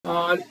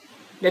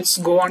let's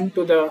go on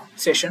to the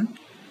session.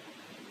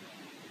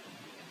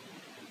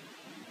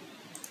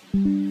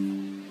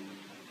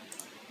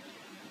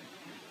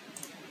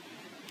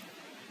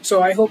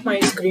 So I hope my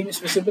screen is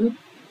visible.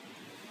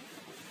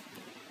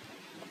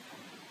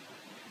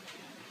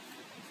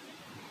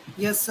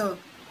 Yes, sir.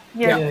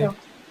 Yeah.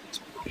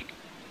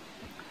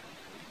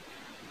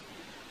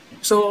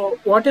 So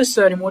what is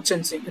remote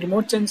sensing?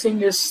 Remote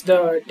sensing is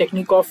the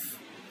technique of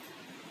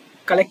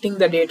collecting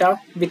the data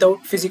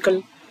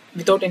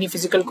without any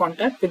physical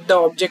contact with the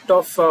object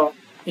of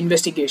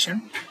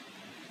investigation.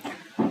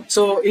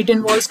 So it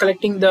involves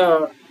collecting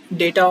the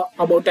data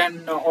about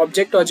an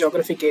object or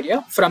geographic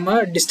area from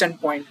a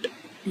distant point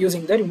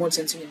using the remote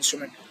sensing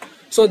instrument.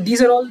 So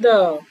these are all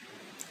the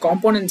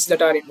components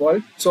that are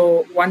involved.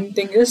 So one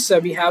thing is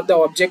we have the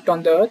object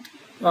on the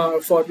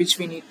earth for which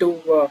we need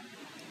to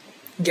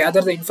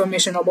gather the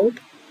information about,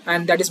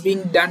 and that is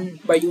being done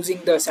by using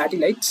the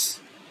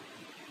satellites.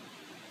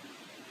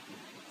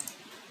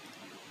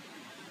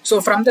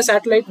 So from the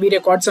satellite we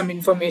record some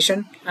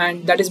information,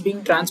 and that is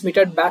being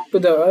transmitted back to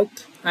the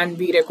earth, and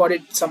we record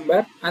it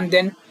somewhere, and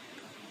then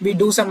we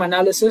do some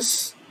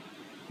analysis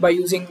by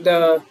using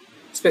the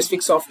specific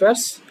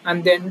softwares,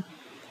 and then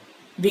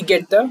we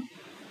get the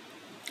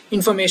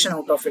information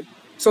out of it.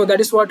 So that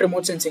is what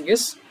remote sensing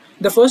is.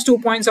 The first 2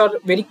 points are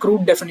very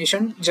crude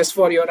definition, just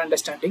for your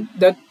understanding.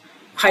 The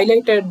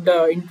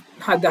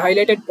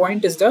highlighted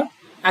point is the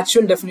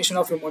actual definition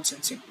of remote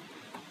sensing.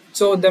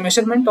 So the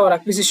measurement or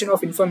acquisition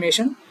of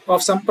information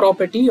of some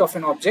property of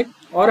an object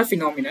or a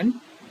phenomenon.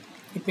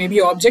 It may be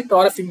an object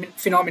or a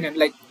phenomenon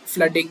like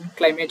flooding,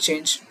 climate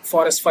change,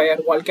 forest fire,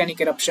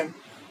 volcanic eruption,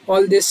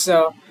 all this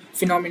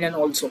phenomenon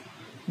also,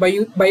 by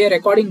a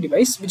recording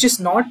device which is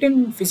not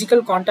in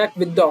physical contact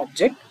with the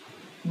object,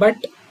 but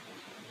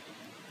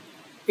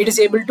it is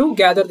able to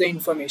gather the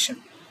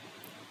information.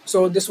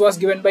 So this was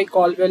given by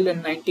Caldwell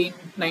in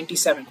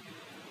 1997.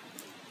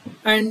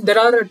 And there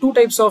are two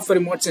types of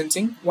remote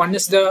sensing. One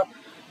is the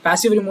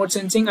passive remote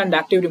sensing and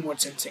active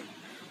remote sensing.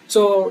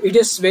 So it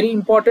is very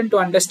important to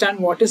understand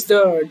what is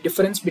the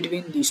difference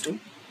between these two.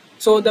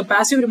 So the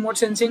passive remote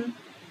sensing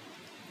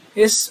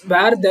is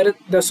where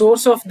the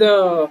source of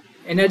the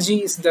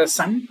energy is the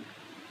sun.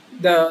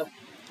 The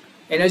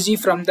energy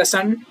from the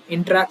sun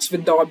interacts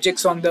with the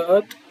objects on the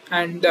earth,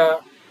 and the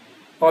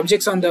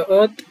objects on the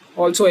earth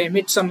also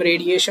emit some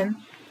radiation,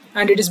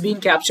 and it is being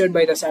captured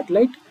by the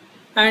satellite,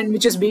 and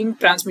which is being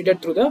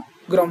transmitted through the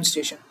ground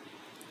station.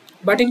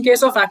 But in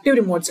case of active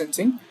remote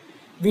sensing,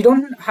 we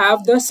don't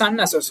have the sun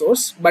as a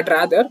source, but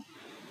rather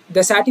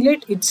the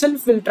satellite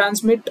itself will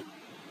transmit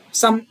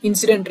some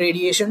incident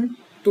radiation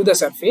to the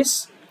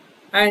surface,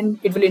 and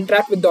it will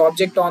interact with the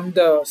object on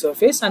the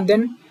surface, and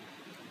then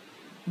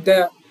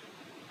the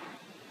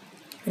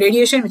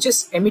radiation which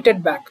is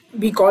emitted back,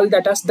 we call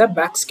that as the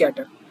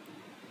backscatter,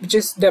 which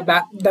is the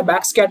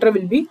backscatter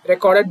will be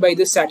recorded by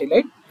this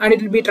satellite, and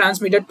it will be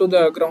transmitted to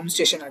the ground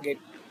station again.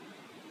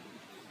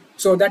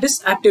 So that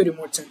is active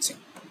remote sensing.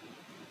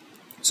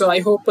 So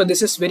I hope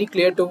this is very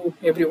clear to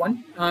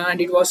everyone,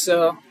 and it was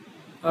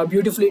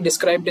beautifully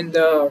described in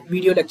the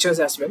video lectures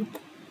as well.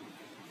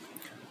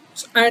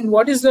 So, and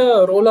what is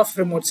the role of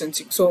remote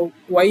sensing? So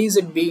why is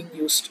it being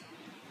used?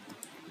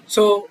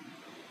 So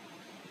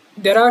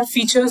there are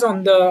features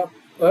on the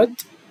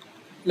earth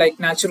like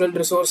natural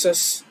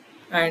resources,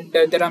 and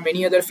there are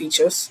many other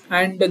features,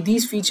 and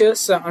these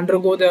features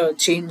undergo the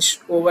change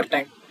over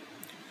time.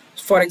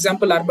 For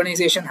example,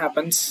 urbanization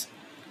happens,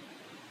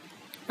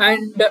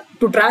 and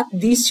to track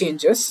these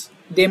changes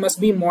they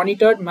must be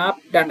monitored,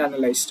 mapped and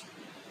analyzed.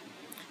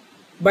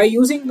 By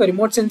using the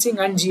remote sensing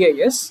and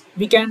GIS,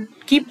 we can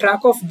keep track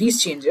of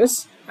these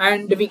changes,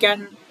 and we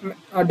can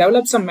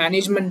develop some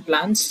management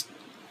plans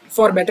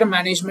for better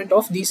management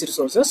of these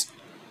resources,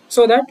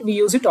 so that we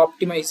use it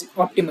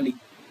optimally.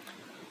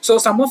 So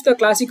some of the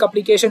classic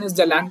application is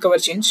the land cover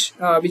change,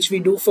 which we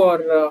do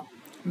for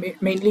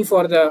mainly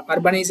for the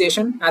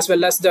urbanization, as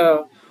well as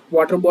the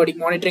water body,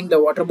 monitoring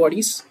the water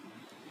bodies,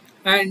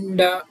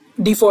 and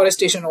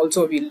deforestation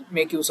also we'll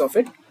make use of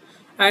it.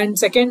 And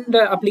second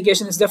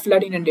application is the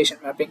flood inundation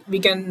mapping. We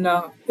can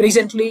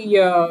recently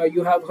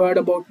you have heard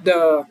about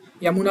the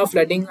Yamuna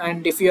flooding,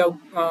 and if you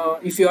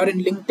are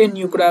in LinkedIn,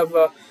 you could have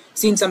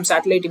seen some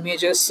satellite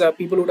images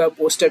people would have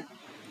posted.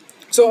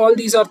 So all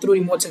these are through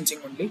remote sensing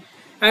only.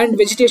 And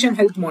vegetation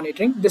health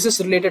monitoring, this is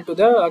related to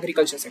the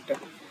agriculture sector.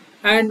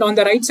 And on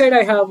the right side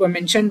I have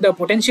mentioned the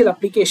potential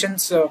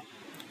applications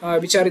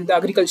which are in the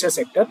agriculture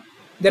sector.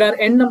 There are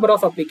n number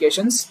of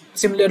applications,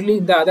 similarly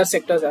in the other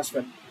sectors as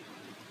well.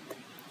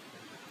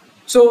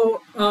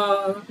 So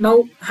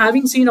now,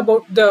 having seen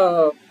about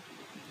the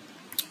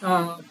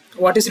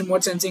what is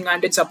remote sensing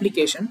and its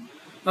application,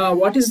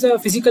 what is the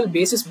physical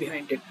basis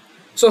behind it?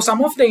 So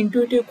some of the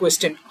intuitive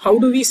question, how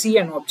do we see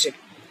an object?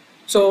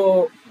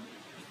 So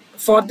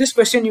for this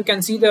question you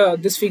can see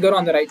this figure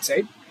on the right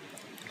side.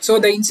 So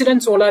the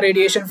incident solar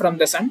radiation from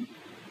the sun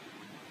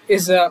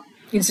is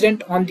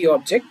incident on the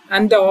object,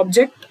 and the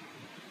object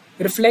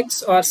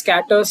reflects or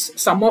scatters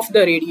some of the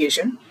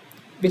radiation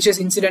which is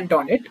incident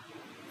on it,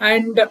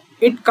 and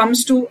it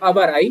comes to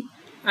our eye,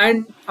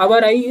 and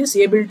our eye is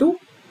able to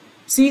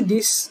see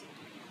this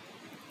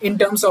in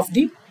terms of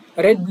the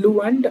red, blue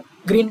and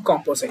green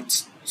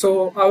composites.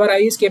 So our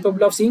eye is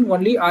capable of seeing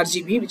only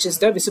RGB, which is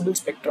the visible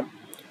spectrum.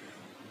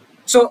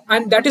 So,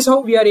 and that is how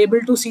we are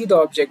able to see the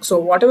object. So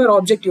whatever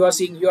object you are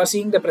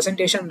seeing the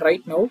presentation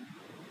right now.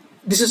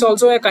 This is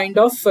also a kind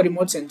of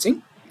remote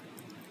sensing,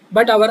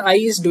 but our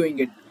eye is doing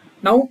it.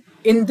 Now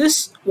in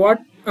this,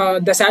 what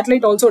the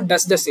satellite also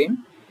does the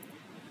same.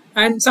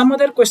 And some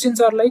other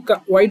questions are like,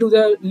 why do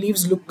the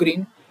leaves look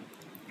green?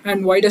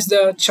 And why does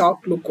the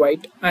chalk look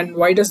white? And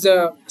why does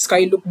the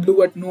sky look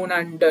blue at noon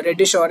and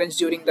reddish orange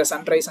during the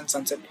sunrise and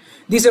sunset?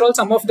 These are all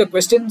some of the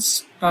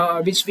questions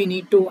which we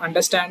need to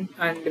understand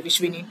and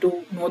which we need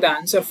to know the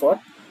answer for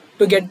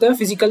to get the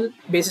physical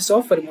basis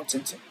of remote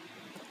sensing.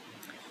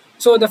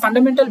 So the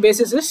fundamental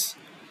basis is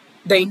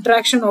the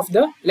interaction of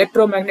the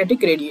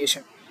electromagnetic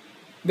radiation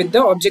with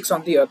the objects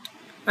on the earth.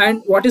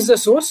 And what is the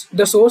source?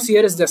 The source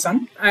here is the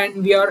sun,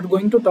 and we are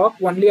going to talk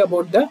only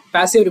about the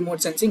passive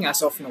remote sensing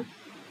as of now.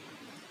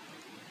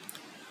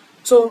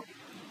 So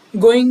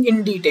going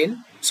in detail,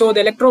 so the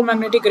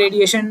electromagnetic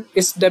radiation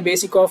is the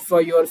basic of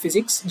your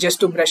physics.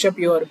 Just to brush up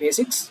your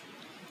basics,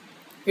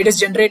 it is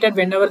generated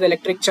whenever the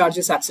electric charge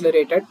is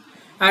accelerated,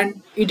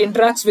 and it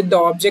interacts with the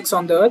objects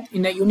on the earth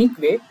in a unique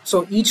way.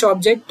 So each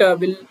object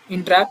will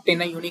interact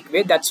in a unique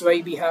way. That's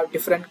why we have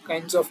different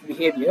kinds of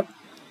behavior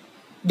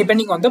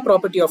depending on the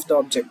property of the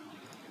object.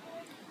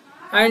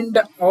 And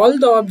all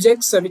the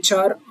objects which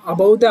are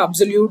above the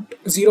absolute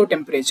zero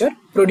temperature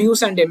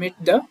produce and emit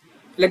the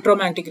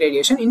electromagnetic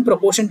radiation in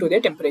proportion to their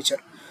temperature.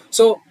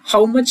 So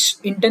how much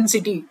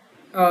intensity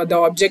the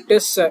object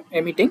is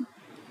emitting,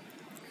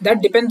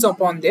 that depends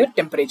upon their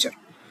temperature.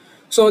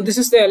 So this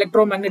is the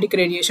electromagnetic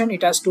radiation.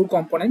 It has two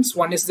components.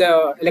 One is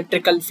the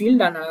electrical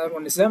field and another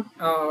one is the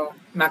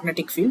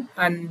magnetic field,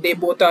 and they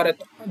both are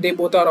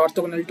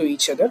orthogonal to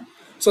each other.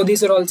 So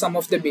these are all some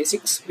of the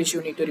basics which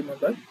you need to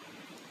remember.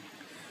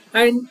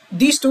 And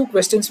these two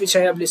questions which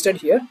I have listed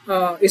here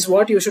is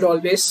what you should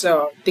always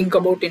think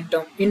about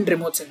in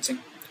remote sensing.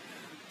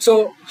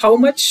 So how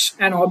much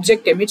an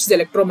object emits the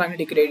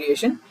electromagnetic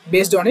radiation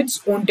based on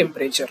its own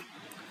temperature.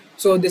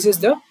 So this is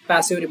the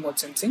passive remote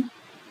sensing.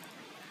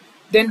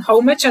 Then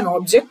how much an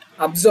object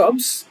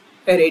absorbs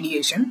a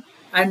radiation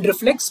and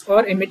reflects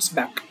or emits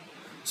back.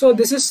 So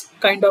this is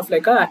kind of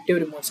like a active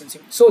remote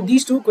sensing. So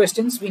these two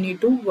questions we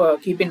need to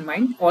keep in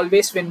mind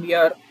always when we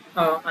are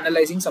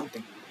analyzing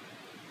something.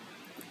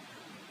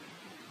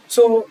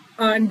 So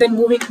and then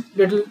moving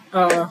little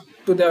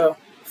to the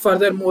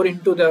further more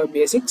into the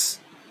basics.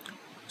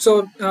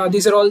 So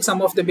these are all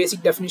some of the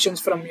basic definitions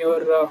from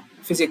your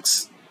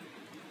physics.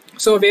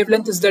 So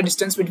wavelength is the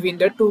distance between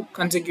the two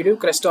consecutive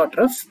crest or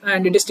trough,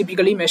 and it is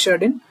typically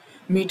measured in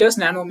meters,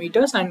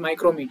 nanometers and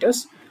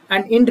micrometers.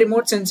 And in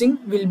remote sensing,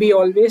 we'll be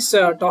always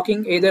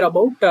talking either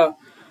about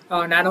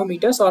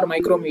nanometers or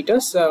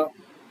micrometers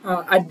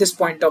at this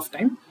point of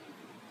time.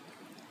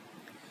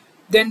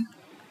 Then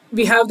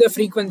we have the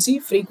frequency.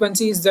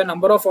 Frequency is the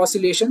number of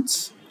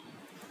oscillations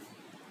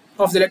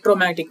of the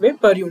electromagnetic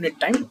wave per unit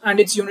time, and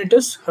its unit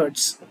is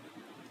hertz.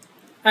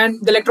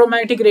 And the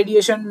electromagnetic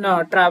radiation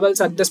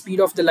travels at the speed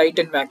of the light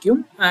in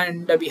vacuum,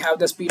 and we have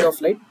the speed of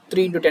light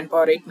 3 ×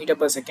 10⁸ meter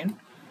per second.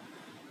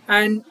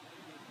 And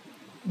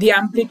the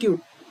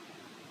amplitude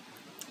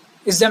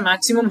is the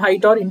maximum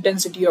height or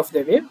intensity of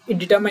the wave. It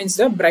determines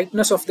the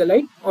brightness of the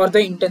light or the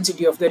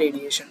intensity of the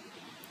radiation.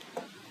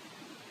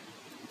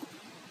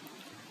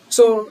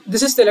 So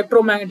this is the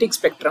electromagnetic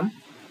spectrum.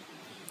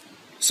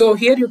 So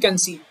here you can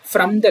see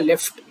from the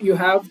left you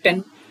have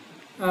 10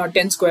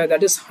 square,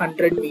 that is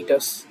 100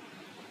 meters.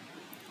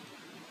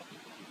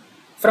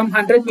 From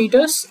 100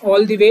 meters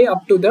all the way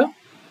up to the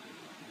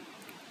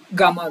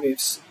gamma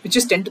waves, which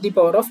is 10 to the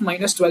power of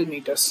 -12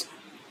 meters.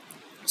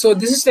 So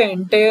this is the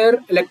entire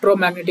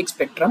electromagnetic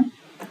spectrum.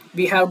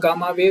 We have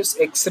gamma waves,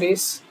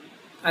 X-rays,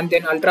 and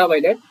then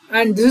ultraviolet.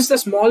 And this is the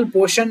small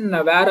portion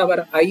where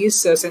our eye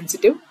is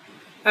sensitive.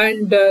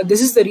 And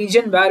this is the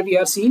region where we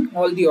are seeing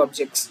all the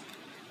objects.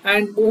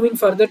 And moving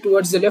further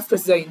towards the left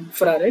is the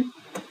infrared,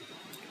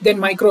 then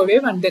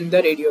microwave, and then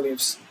the radio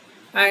waves.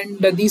 And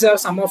these are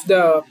some of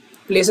the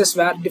places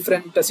where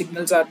different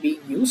signals are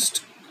being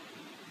used.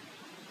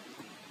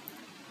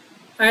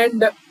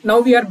 And now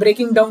we are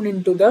breaking down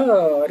into the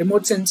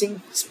remote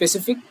sensing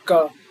specific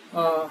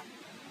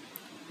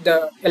the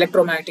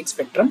electromagnetic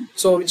spectrum,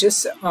 so which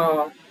is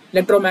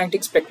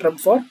electromagnetic spectrum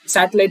for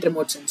satellite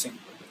remote sensing.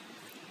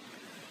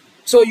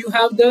 So you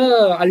have the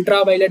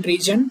ultraviolet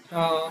region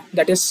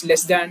that is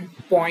less than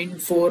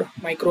 0.4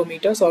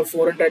 micrometers or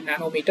 400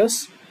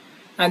 nanometers,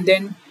 and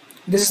then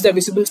this is the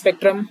visible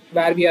spectrum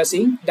where we are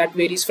seeing that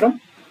varies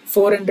from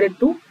 400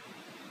 to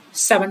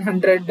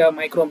 700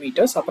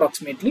 micrometers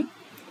approximately.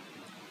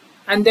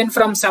 And then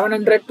from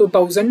 700 to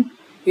 1000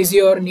 is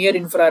your near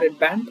infrared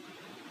band,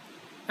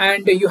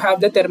 and you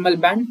have the thermal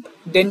band,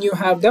 then you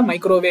have the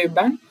microwave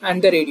band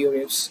and the radio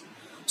waves.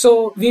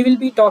 So we will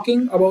be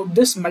talking about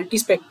this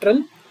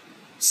multispectral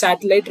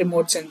satellite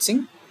remote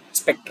sensing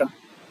spectrum.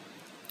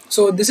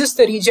 So this is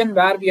the region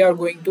where we are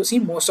going to see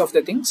most of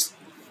the things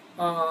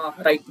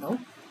right now.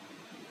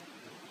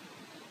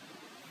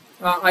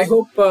 I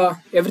hope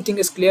everything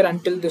is clear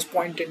until this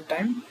point in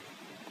time.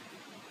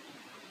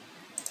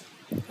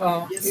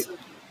 Yes, sir.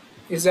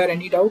 Is there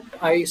any doubt?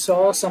 I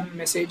saw some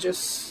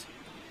messages.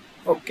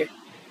 Okay.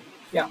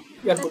 Yeah,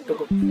 we are Sir, good to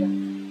go.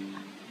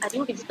 are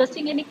you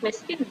discussing any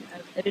question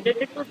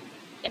related to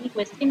any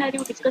question? Are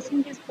you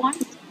discussing these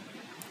points?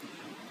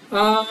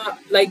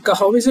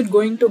 How is it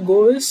going to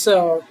go is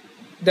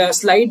the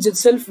slides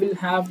itself will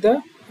have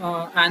the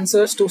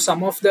answers to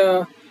some of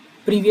the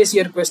previous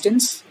year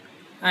questions,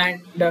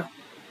 and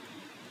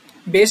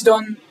based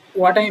on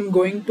what I am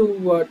going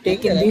to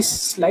take in these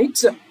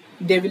slides,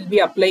 they will be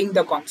applying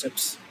the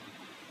concepts.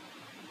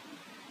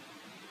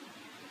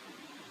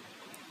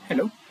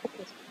 Hello?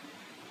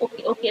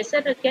 Okay. Okay,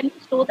 sir. Can you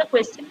show the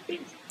question,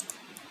 please?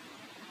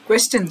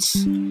 Questions?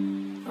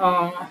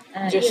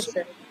 Yes,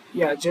 sir.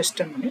 Yeah, just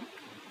a minute.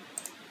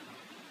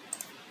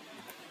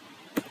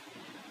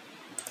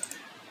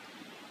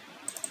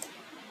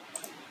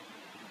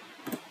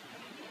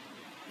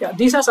 Yeah,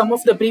 these are some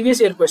of the previous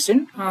year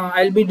question.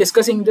 I'll be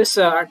discussing this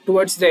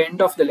towards the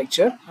end of the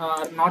lecture,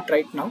 not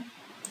right now.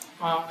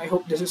 I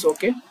hope this is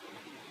okay.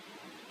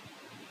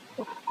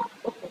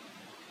 Okay.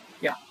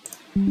 Yeah.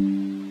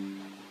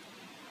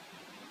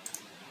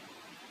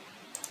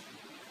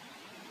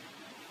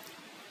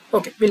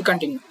 Okay, we'll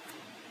continue.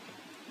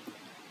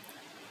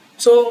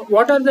 So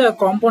what are the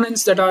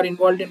components that are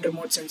involved in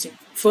remote sensing?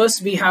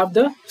 First, we have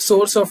the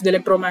source of the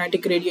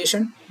electromagnetic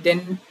radiation.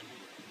 Then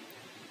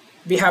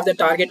we have the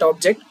target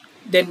object.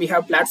 Then we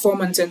have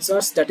platform and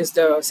sensors, that is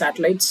the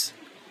satellites.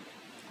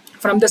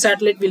 From the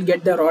satellite, we'll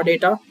get the raw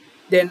data.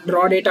 Then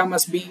raw data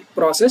must be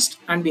processed,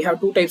 and we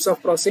have two types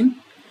of processing: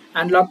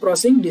 analog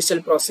processing,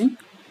 digital processing.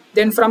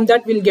 Then from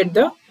that, we'll get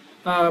the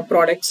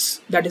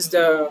products. That is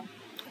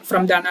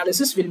from the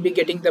analysis, we'll be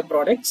getting the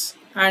products,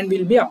 and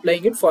we'll be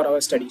applying it for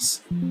our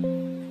studies.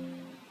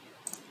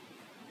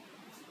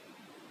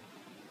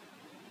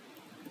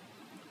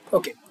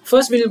 Okay,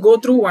 first we'll go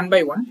through one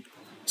by one.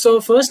 So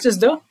first is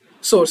the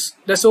source.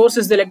 The source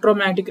is the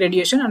electromagnetic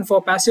radiation, and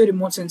for passive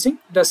remote sensing,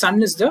 the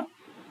sun is the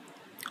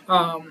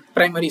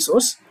primary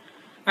source.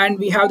 And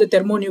we have the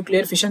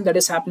thermonuclear fission that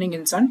is happening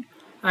in sun,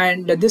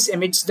 and this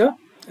emits the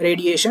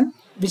radiation,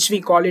 which we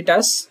call it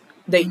as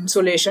the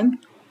insolation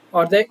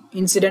or the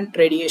incident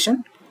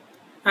radiation,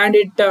 and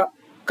it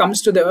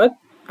comes to the earth,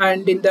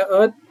 and in the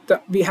earth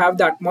we have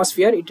the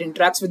atmosphere. It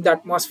interacts with the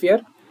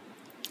atmosphere.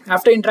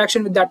 After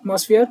interaction with the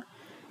atmosphere,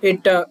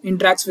 it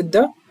interacts with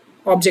the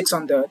objects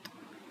on the earth,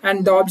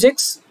 and the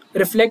objects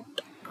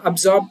reflect,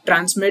 absorb,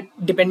 transmit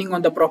depending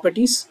on the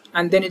properties,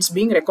 and then it's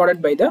being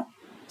recorded by the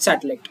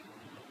satellite.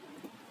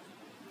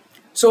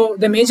 So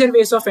the major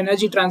ways of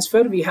energy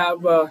transfer, we have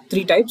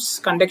three types: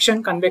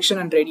 conduction, convection,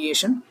 and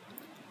radiation.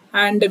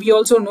 And we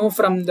also know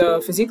from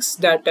the physics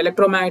that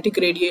electromagnetic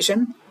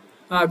radiation,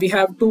 we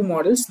have two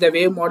models: the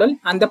wave model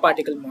and the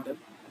particle model.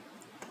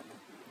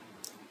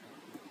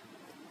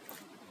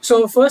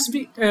 So first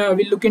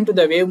we'll look into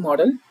the wave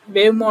model.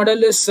 Wave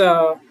model is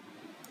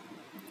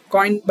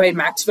coined by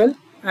Maxwell,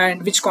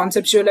 and which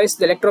conceptualized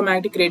the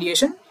electromagnetic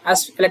radiation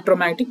as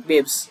electromagnetic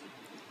waves.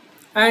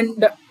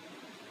 And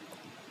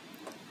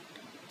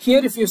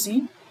here if you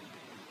see,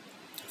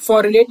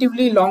 for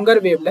relatively longer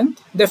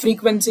wavelength, the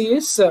frequency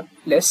is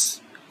less,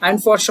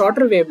 and for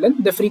shorter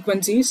wavelength, the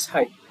frequency is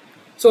high.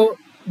 So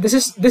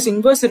this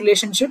inverse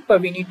relationship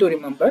we need to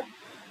remember,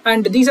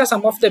 and these are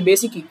some of the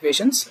basic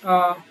equations.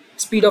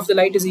 Speed of the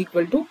light is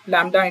equal to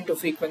lambda into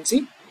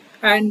frequency,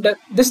 and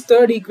this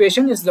third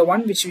equation is the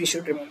one which we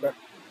should remember.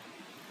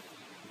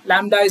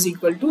 Lambda is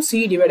equal to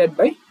c divided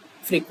by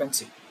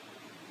frequency.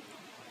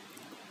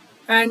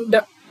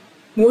 And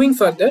moving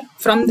further,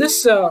 from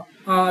this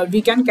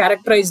we can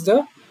characterize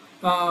the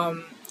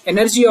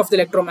energy of the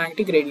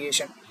electromagnetic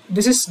radiation.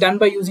 This is done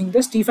by using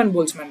the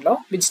Stephen-Boltzmann law,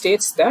 which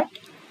states that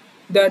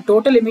the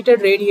total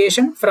emitted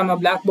radiation from a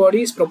black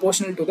body is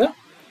proportional to the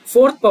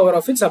fourth power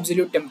of its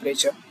absolute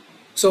temperature.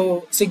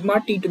 So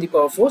sigma T to the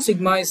power 4,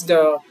 sigma is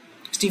the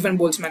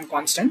Stephen-Boltzmann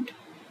constant,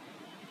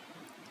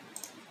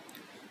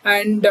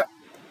 and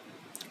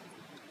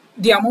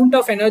the amount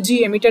of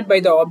energy emitted by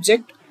the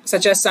object,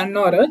 such as sun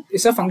or earth,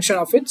 is a function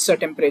of its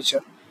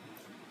temperature.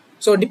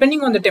 So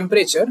depending on the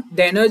temperature,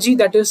 the energy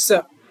that is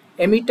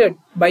emitted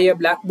by a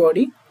black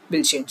body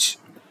will change.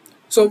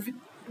 So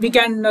we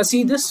can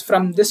see this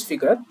from this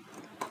figure.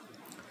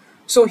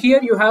 So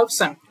here you have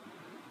sun.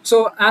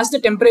 So as the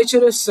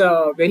temperature is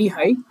very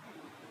high,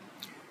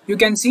 you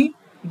can see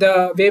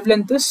the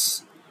wavelength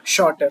is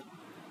shorter,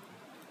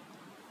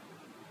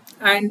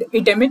 and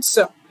it emits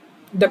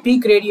the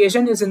peak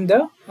radiation is in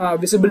the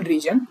visible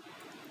region.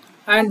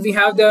 And we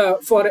have the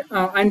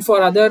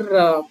for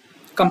other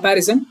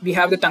comparison, we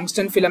have the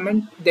tungsten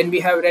filament, then we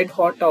have red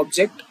hot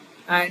object,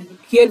 and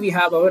here we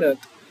have our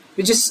earth,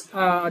 which is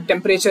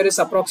temperature is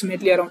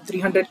approximately around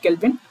 300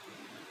 Kelvin,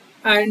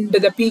 and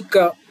the peak,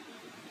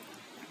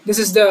 this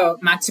is the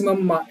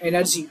maximum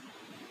energy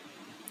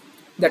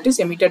that is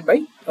emitted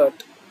by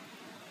earth.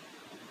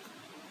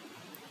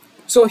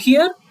 So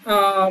here,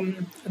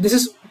 this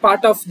is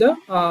part of the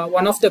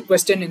one of the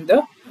question in the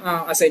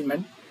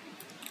assignment.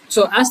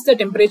 So as the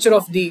temperature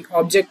of the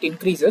object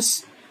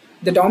increases,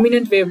 the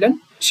dominant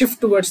wavelength shifts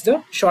towards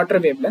the shorter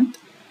wavelength.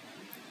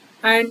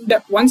 And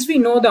once we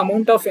know the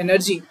amount of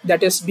energy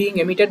that is being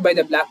emitted by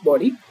the black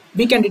body,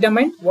 we can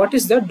determine what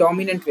is the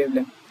dominant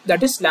wavelength,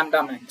 that is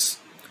lambda max.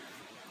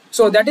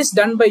 So that is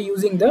done by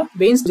using the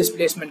Wein's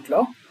displacement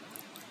law.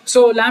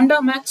 So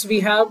lambda max, we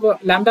have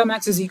lambda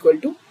max is equal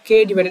to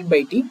k divided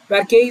by t,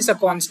 where k is a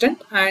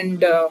constant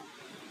and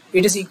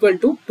it is equal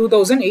to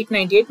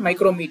 2898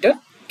 micrometer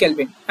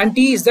Kelvin, and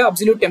T is the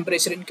absolute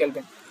temperature in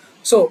Kelvin.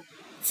 So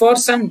for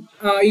sun,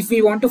 if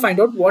we want to find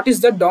out what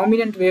is the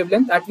dominant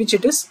wavelength at which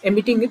it is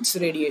emitting its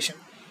radiation,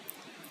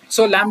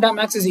 so lambda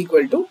max is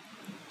equal to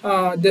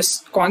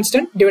this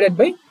constant divided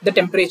by the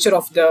temperature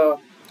of the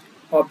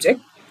object,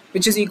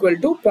 which is equal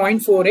to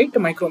 0.48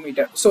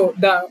 micrometer. So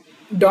the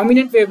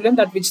dominant wavelength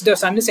at which the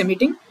sun is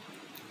emitting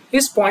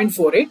is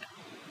 0.48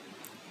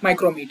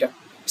 micrometer.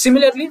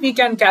 Similarly, we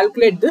can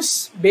calculate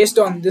this based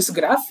on this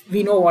graph.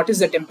 We know what is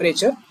the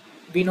temperature.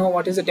 We know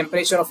what is the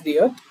temperature of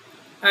the earth,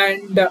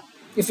 and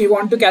if we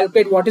want to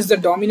calculate what is the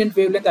dominant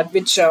wavelength at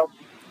which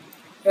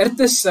earth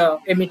is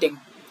emitting,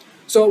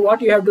 so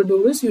what you have to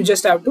do is you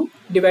just have to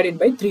divide it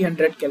by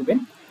 300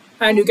 Kelvin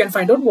and you can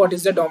find out what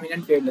is the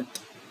dominant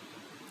wavelength.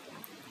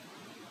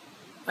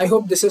 I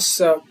hope this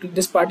is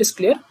this part is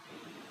clear.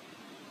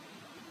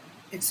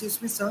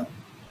 Excuse me, sir.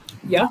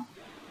 Yeah.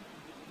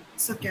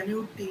 So can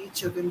you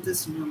teach again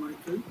this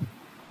numerical?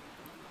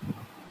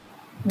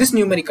 This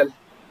numerical.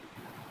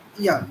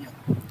 Yeah.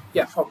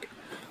 Yeah. Okay.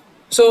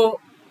 So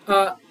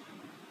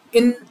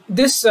in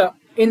this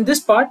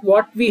part,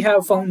 what we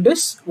have found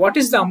is what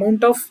is the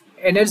amount of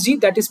energy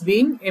that is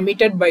being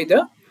emitted by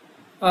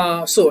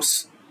the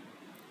source,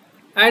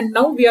 and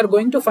now we are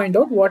going to find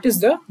out what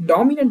is the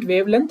dominant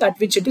wavelength at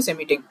which it is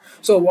emitting.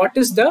 So what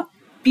is the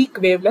peak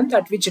wavelength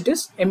at which it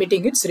is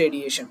emitting its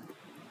radiation?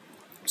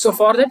 So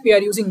for that we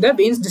are using the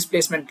Wein's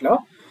displacement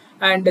law,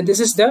 and this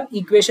is the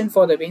equation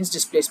for the Wein's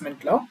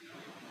displacement law.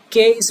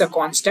 K is a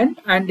constant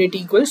and it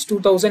equals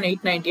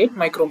 2898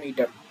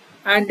 micrometer,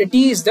 and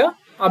T is the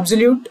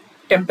absolute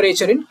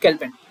temperature in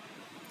Kelvin.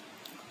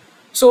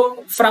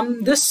 So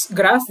from this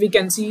graph we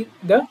can see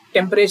the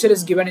temperature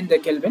is given in the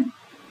Kelvin,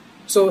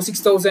 so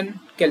 6000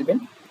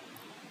 Kelvin.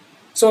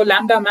 So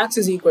lambda max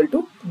is equal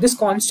to this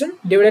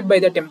constant divided by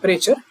the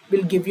temperature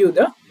will give you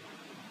the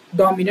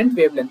dominant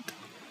wavelength.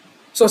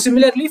 So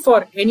similarly,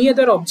 for any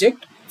other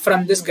object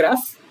from this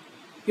graph,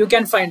 you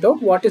can find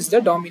out what is the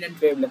dominant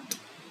wavelength.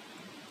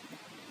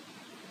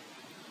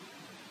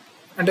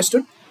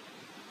 Understood?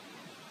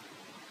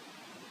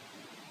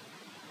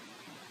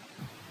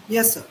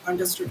 Yes, sir.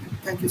 Understood.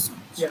 Thank you so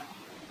much. Yeah.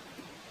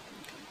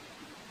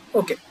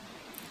 Okay.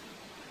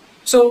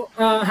 So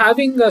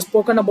having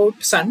spoken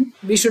about sun,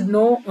 we should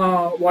know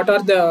what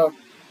are the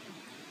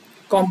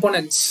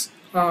components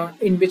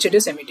in which it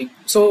is emitting.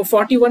 So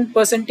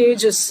 41%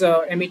 is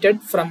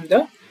emitted from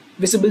the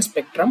visible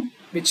spectrum,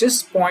 which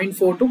is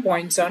 0.4 to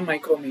 0.7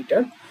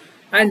 micrometer,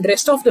 and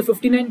rest of the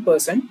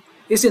 59%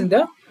 is in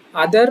the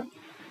other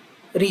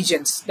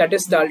regions, that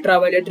is the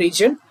ultraviolet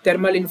region,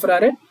 thermal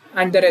infrared,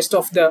 and the rest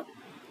of the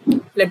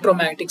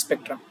electromagnetic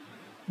spectrum.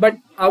 But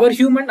our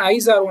human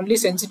eyes are only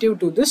sensitive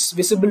to this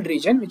visible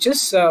region, which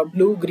is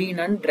blue, green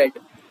and red.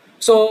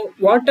 So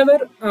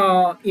whatever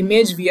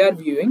image we are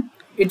viewing,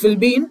 it will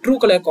be in true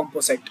color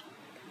composite,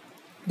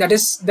 that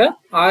is the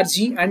R,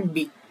 G and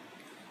B.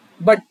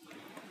 But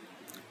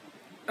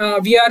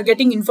we are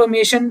getting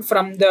information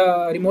from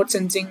the remote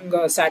sensing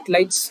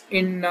satellites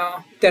in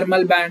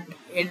thermal band,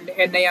 in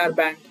NIR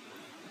band.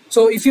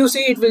 So if you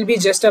see, it will be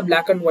just a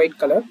black and white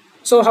color.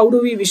 So how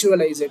do we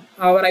visualize it?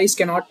 Our eyes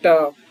cannot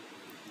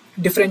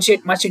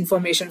differentiate much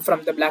information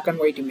from the black and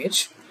white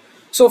image.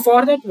 So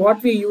for that,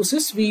 what we use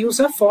is, we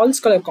use a false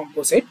color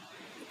composite,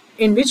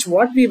 in which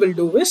what we will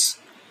do is,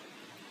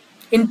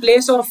 in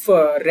place of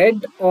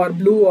red or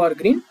blue or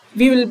green,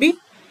 we will be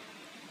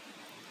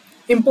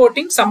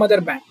importing some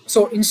other band.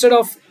 So instead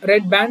of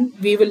red band,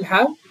 we will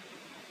have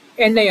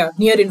NIR,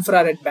 near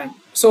infrared band.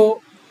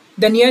 So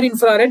the near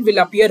infrared will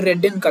appear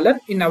red in color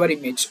in our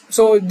image.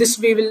 So this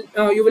we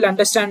will you will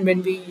understand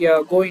when we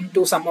go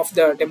into some of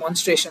the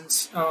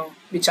demonstrations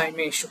which I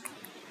may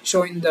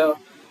show in the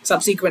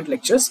subsequent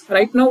lectures.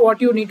 Right now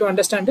what you need to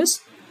understand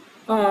is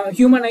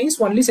human eye is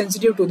only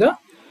sensitive to the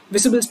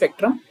visible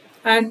spectrum,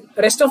 and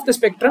rest of the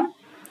spectrum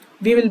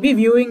we will be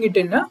viewing it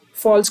in a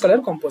false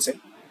color composite.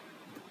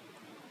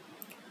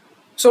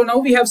 So now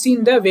we have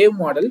seen the wave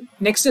model.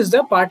 Next is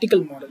the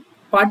particle model.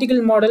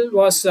 Particle model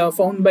was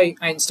found by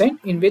Einstein,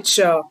 in which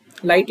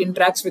light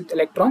interacts with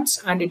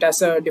electrons and it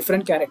has a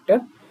different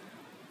character,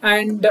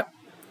 and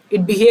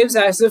it behaves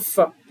as if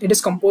it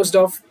is composed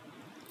of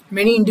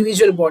many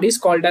individual bodies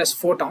called as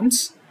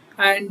photons,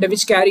 and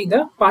which carry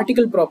the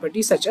particle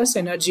properties such as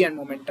energy and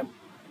momentum.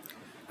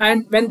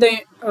 And when the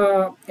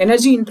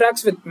energy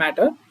interacts with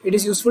matter, it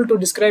is useful to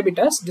describe it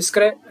as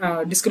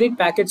discrete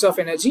packets of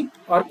energy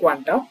or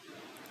quanta.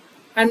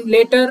 And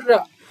later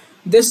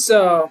this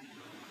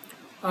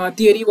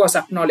theory was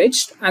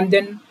acknowledged, and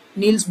then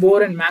Niels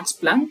Bohr and Max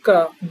Planck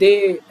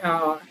they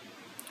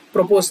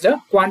proposed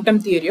the quantum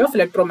theory of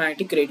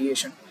electromagnetic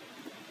radiation.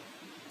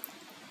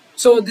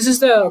 So this is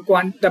the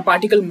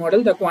particle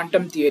model, the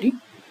quantum theory.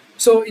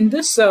 So in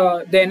this,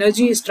 the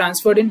energy is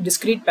transferred in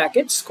discrete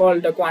packets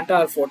called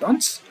quanta or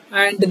photons,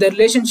 and the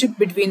relationship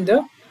between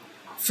the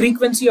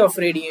frequency of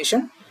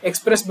radiation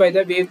expressed by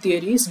the wave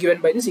theory is given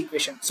by this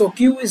equation. So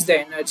Q is the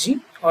energy,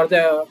 or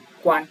the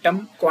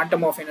quantum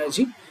of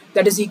energy,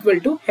 that is equal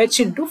to h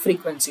into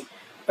frequency,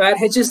 where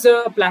h is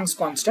the Planck's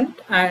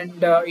constant,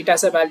 and it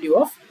has a value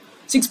of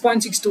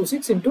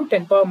 6.626 into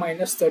 10 power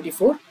minus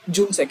 34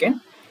 joule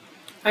second,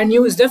 and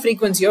nu is the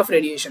frequency of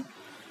radiation.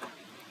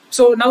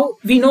 So now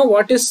we know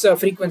what is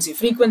frequency.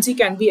 Frequency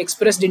can be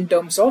expressed in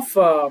terms of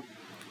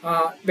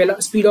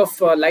speed of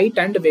light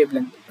and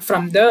wavelength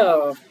from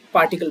the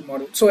particle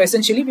model. So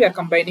essentially we are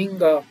combining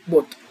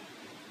both.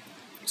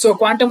 So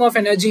quantum of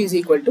energy is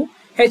equal to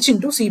h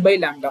into c by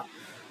lambda.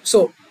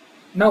 So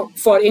now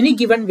for any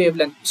given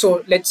wavelength,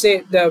 so let's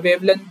say the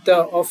wavelength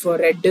of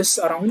red is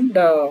around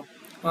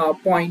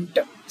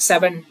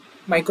 0.7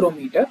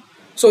 micrometer.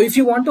 So if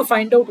you want to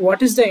find out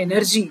what is the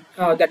energy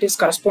that is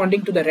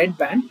corresponding to the red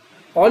band,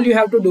 all you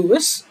have to do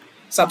is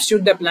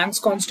substitute the Planck's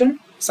constant,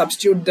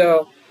 substitute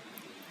the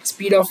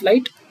speed of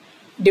light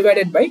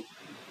divided by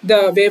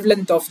the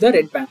wavelength of the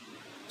red band.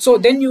 So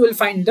then you will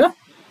find the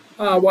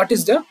what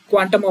is the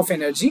quantum of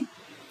energy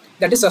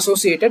that is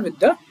associated with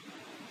the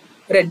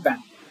red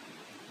band.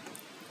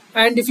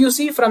 And if you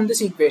see from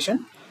this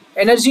equation,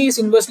 energy is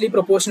inversely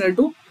proportional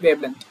to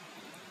wavelength.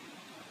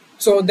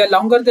 So the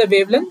longer the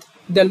wavelength,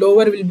 the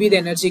lower will be the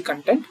energy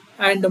content,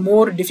 and the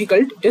more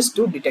difficult it is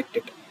to detect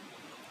it.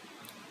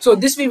 So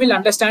this we will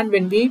understand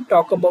when we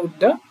talk about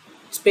the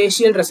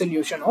spatial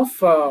resolution of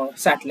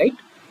satellite.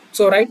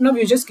 So right now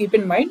you just keep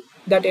in mind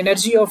that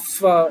energy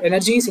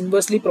is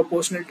inversely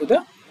proportional to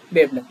the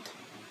wavelength.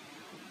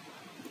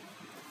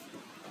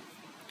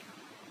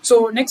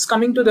 So next,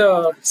 coming to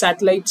the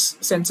satellites,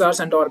 sensors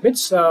and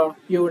orbits,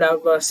 you would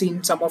have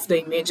seen some of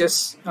the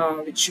images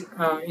which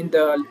in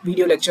the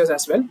video lectures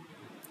as well.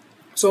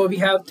 So we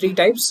have three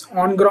types.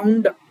 On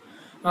ground,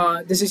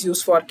 this is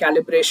used for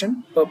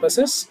calibration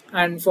purposes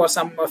and for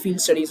some field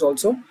studies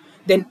also.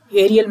 Then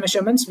aerial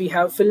measurements, we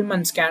have film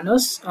and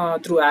scanners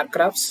through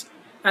aircrafts,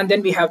 and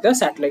then we have the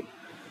satellite.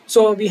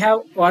 So we have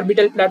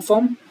orbital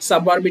platform,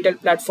 suborbital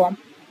platform,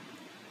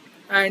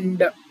 and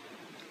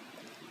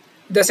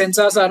the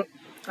sensors are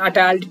at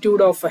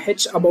altitude of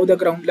h above the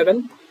ground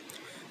level,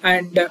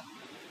 and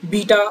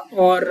beta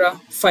or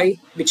phi,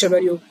 whichever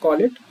you call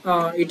it,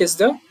 it is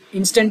the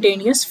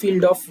instantaneous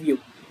field of view,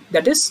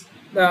 that is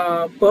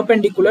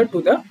perpendicular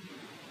to the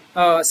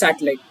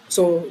satellite.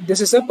 So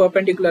this is a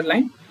perpendicular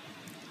line,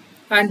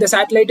 and the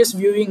satellite is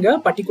viewing a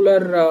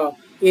particular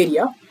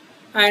area,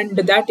 and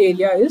that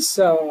area is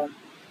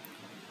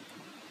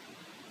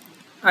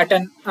at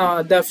an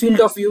the field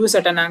of view is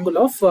at an angle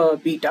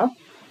of beta,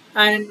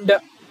 and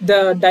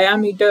the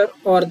diameter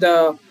or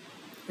the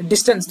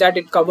distance that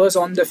it covers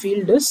on the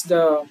field is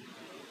the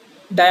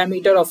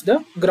diameter of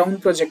the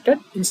ground projected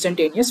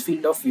instantaneous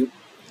field of view.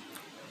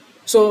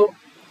 So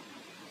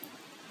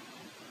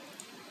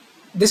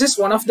this is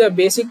one of the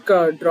basic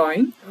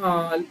drawing.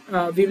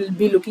 We will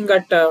be looking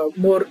at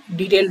more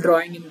detailed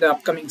drawing in the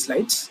upcoming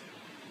slides.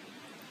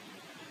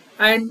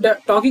 And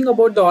talking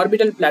about the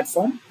orbital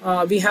platform,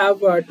 we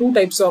have two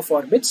types of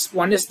orbits.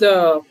 One is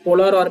the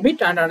polar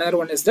orbit and another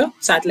one is the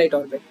satellite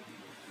orbit.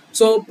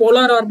 So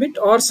polar orbit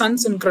or sun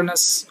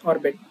synchronous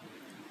orbit.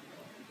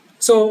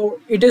 So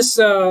it is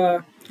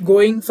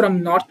going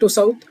from north to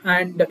south,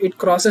 and it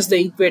crosses the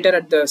equator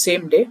at the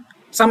same day.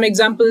 Some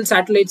example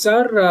satellites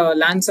are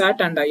Landsat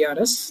and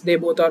IRS. They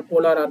both are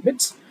polar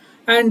orbits,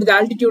 and the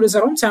altitude is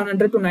around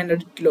 700 to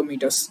 900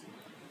 kilometers.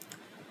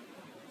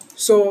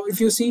 So if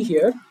you see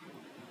here,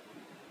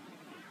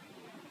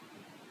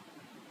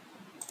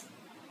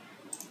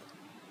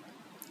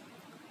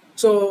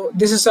 so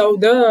this is how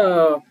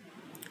the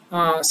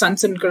sun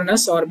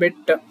synchronous orbit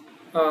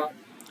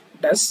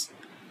does.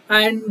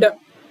 And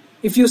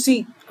if you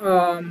see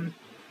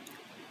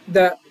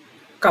the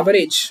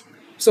coverage,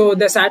 so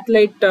the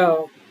satellite,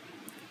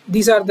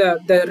 these are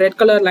the red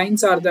color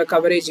lines are the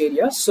coverage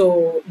area.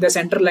 So the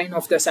center line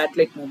of the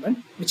satellite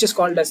movement, which is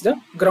called as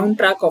the ground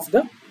track of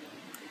the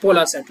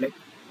polar satellite.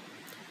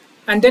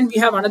 And then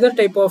we have another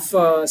type of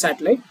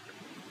satellite,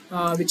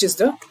 which is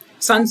the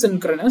sun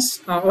synchronous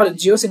or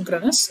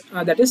geosynchronous,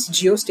 that is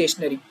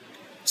geostationary.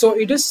 So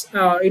it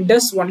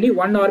does only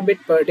one orbit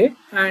per day,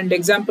 and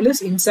example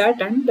is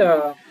INSAT and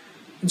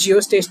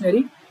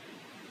geostationary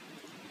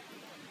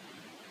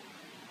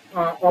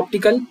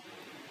optical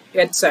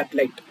Earth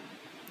satellite,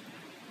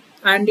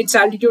 and its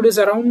altitude is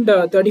around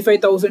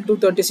 35,000 to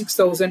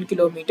 36,000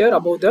 kilometer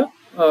above the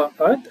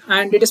Earth,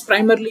 and it is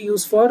primarily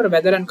used for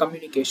weather and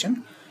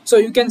communication. So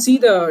you can see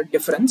the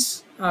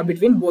difference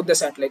between both the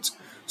satellites.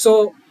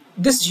 So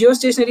this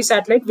geostationary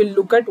satellite will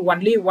look at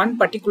only one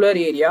particular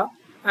area,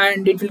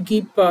 and it will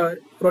keep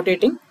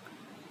rotating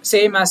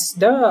same as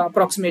the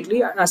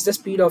approximately as the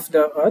speed of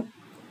the Earth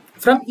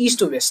from east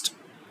to west.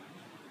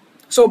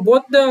 So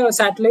both the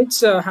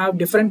satellites have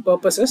different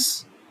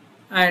purposes,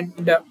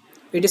 and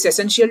it is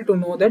essential to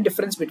know the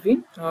difference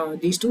between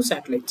these two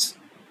satellites.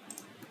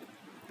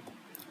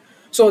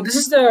 So this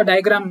is the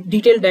diagram,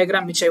 detailed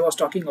diagram which I was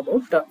talking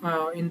about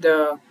in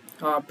the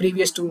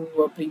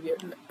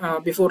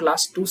before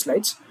last two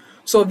slides.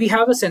 So we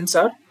have a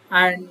sensor,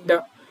 and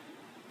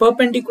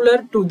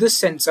perpendicular to this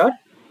sensor,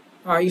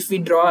 if we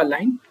draw a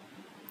line,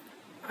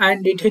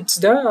 and it hits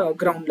the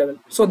ground level.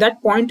 So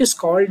that point is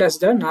called as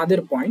the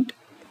nadir point,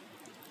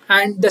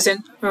 and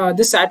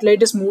this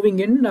satellite is moving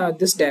in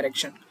this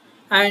direction,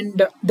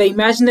 and the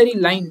imaginary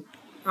line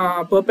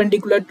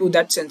perpendicular to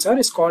that sensor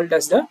is called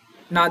as the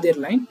nadir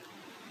line.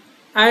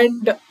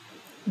 And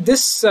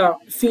this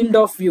field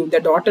of view, the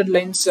dotted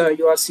lines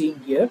you are seeing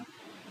here,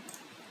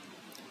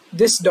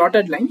 this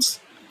dotted lines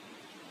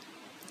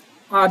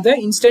are the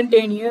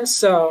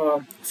instantaneous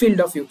field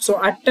of view.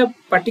 So at a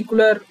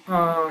particular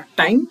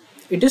time,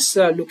 it is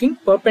looking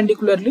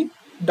perpendicularly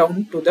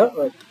down to the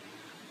earth,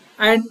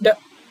 and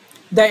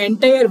the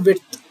entire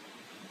width,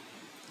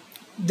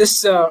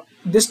 this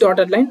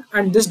dotted line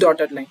and this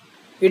dotted line,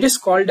 it is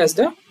called as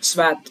the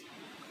swath.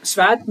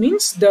 Swath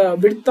means the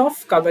width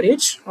of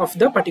coverage of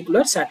the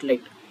particular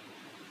satellite.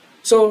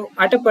 So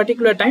at a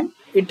particular time,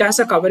 it has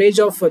a coverage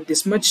of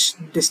this much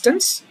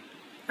distance,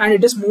 and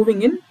it is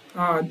moving in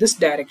this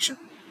direction.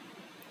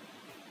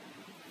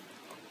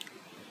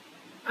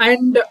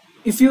 And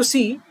if you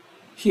see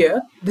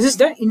here, this is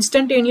the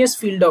instantaneous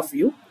field of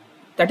view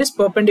that is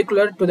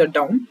perpendicular to the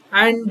down,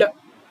 and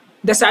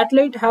the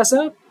satellite has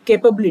a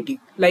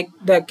capability, like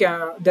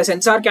the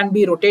sensor can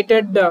be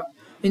rotated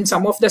in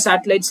some of the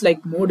satellites,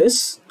 like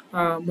MODIS.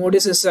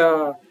 MODIS is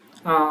a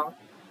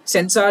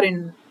sensor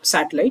in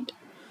satellite.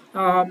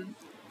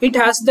 It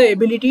has the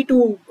ability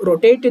to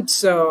rotate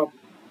its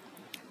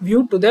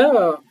view to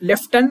the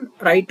left and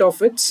right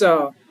of its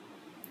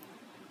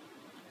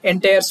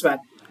entire swath.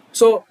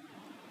 So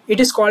it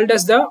is called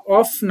as the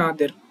off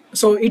nadir.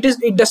 So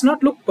it does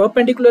not look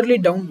perpendicularly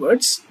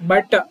downwards,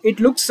 but it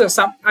looks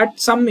at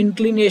some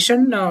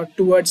inclination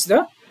towards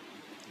the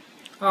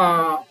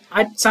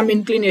at some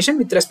inclination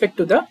with respect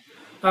to the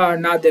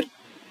nadir.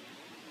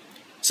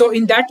 So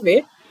in that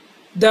way,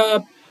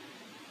 the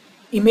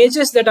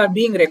images that are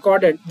being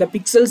recorded, the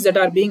pixels that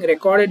are being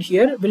recorded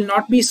here, will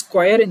not be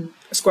square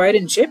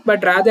in shape,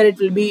 but rather it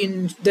will be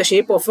in the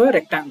shape of a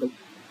rectangle.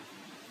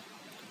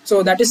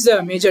 So that is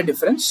the major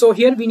difference. So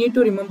here we need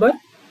to remember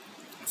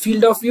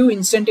field of view,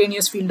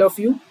 instantaneous field of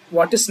view,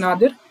 what is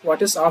nadir,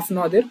 what is off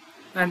nadir,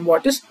 and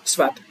what is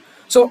swath.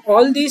 So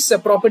all these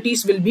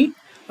properties will be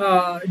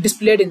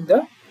displayed in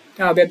the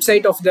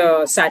website of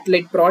the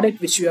satellite product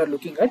which you are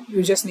looking at.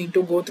 You just need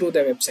to go through the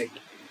website.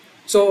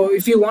 So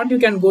if you want, you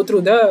can go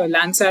through the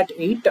Landsat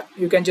 8.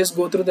 You can just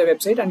go through the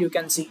website and you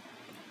can see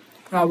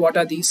what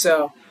are these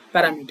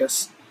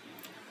parameters.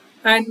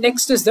 And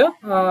next is the,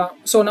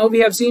 so now we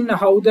have seen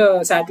how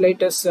the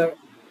satellite is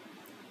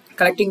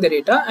collecting the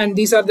data, and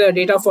these are the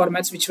data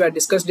formats which were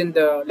discussed in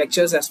the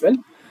lectures as well.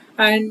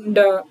 And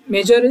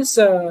major is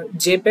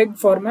JPEG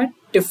format,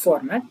 TIFF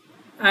format,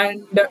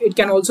 and it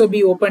can also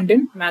be opened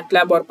in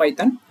MATLAB or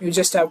Python. You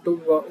just have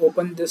to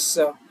open this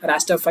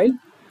raster file.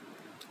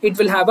 It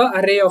will have an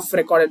array of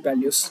recorded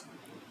values.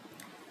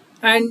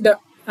 And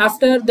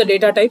after the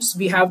data types,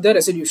 we have the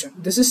resolution.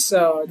 This is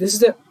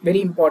the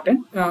very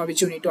important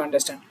which you need to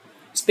understand.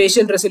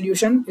 Spatial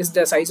resolution is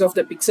the size of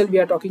the pixel we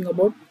are talking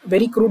about.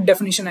 Very crude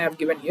definition I have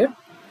given here.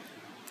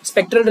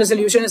 Spectral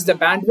resolution is the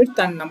bandwidth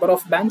and number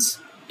of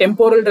bands.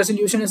 Temporal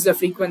resolution is the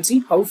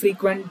frequency, how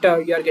frequent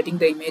you are getting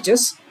the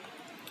images.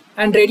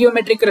 And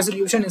radiometric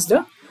resolution is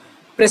the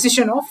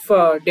precision of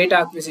data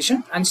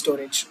acquisition and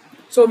storage.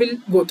 So we'll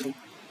go through.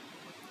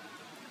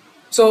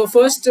 So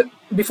first,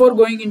 before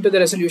going into the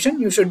resolution,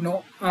 you should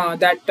know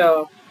that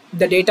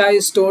the data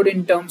is stored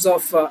in terms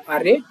of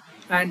array,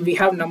 and we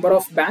have number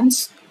of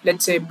bands.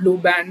 Let's say blue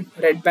band,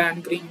 red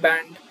band, green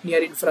band,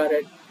 near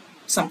infrared,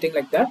 something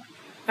like that.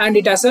 And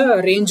it has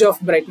a range of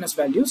brightness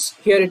values.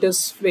 Here it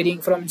is varying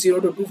from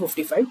 0 to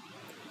 255.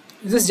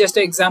 This is just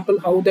an example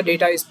how the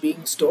data is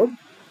being stored.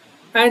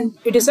 And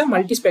it is a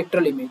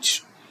multispectral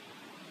image.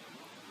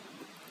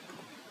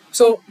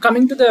 So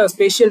coming to the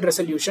spatial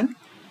resolution.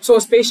 So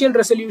spatial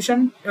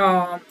resolution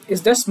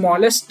is the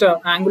smallest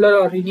angular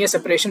or linear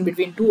separation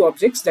between two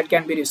objects that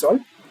can be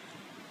resolved.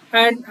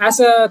 And as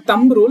a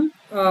thumb rule,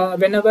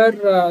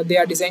 whenever they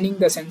are designing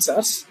the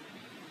sensors,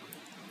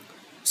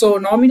 so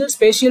nominal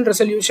spatial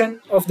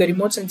resolution of the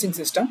remote sensing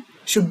system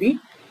should be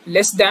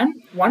less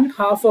than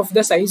 1/2 of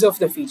the size of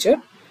the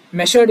feature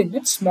measured in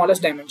its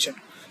smallest dimension.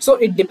 So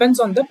it depends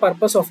on the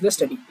purpose of the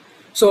study.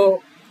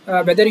 So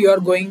whether you are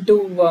going to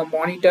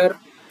monitor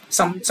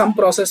some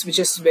process which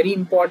is very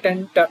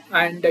important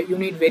and you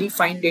need very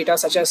fine data,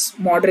 such as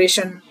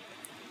migration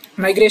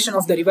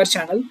of the river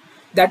channel,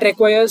 that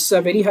requires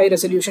very high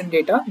resolution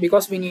data,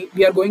 because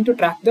we are going to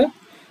track the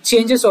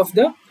changes of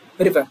the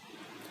river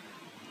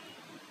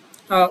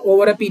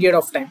over a period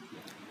of time,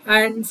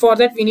 and for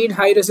that we need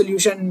high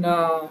resolution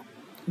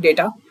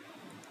data.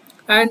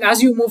 And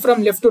as you move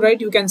from left to right,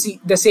 you can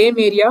see the same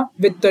area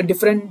with the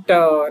different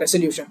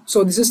resolution.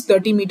 So this is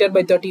 30 meter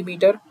by 30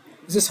 meter,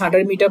 this is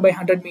 100 meter by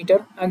 100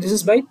 meter, and this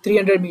is by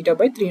 300 meter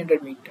by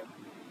 300 meter.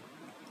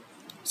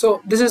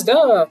 So this is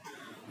the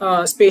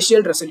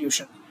spatial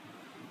resolution.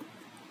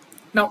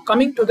 Now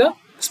coming to the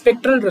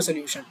spectral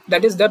resolution,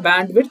 that is the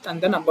bandwidth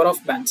and the number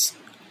of bands.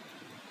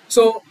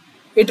 So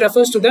it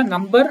refers to the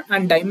number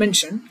and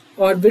dimension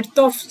or width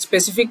of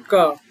specific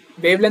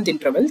wavelength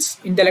intervals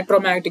in the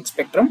electromagnetic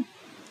spectrum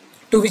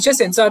to which a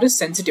sensor is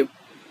sensitive.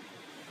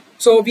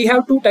 So we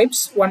have two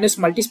types, one is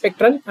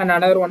multispectral and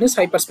another one is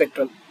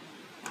hyperspectral.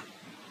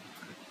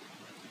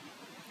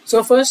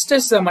 So first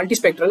is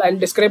multispectral. I will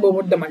describe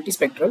about the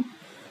multispectral.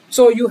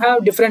 So you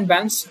have different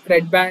bands,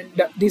 red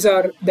band, these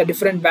are the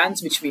different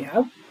bands which we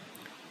have.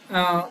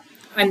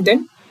 And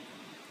then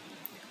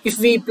if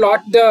we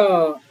plot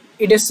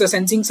it is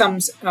sensing some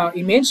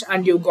image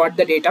and you got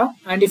the data,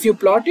 and if you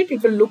plot it,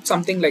 it will look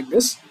something like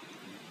this.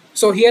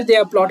 So here they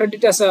have plotted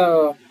it as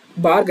a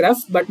bar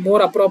graph, but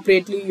more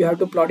appropriately you have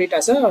to plot it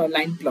as a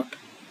line plot.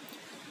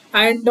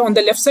 And on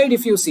the left side,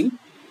 if you see,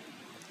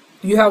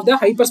 you have the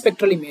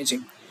hyperspectral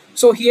imaging.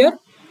 So here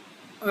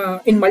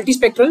in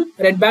multispectral,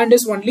 red band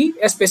is only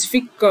a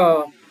specific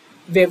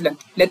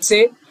wavelength. Let's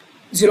say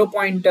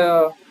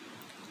 0.6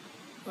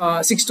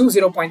 to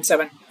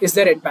 0.7 is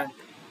the red band.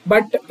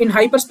 But in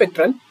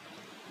hyperspectral,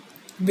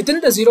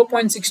 within the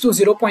 0.6 to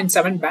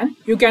 0.7 band,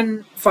 you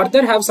can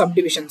further have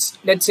subdivisions.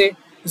 Let's say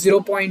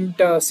 0.6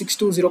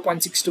 to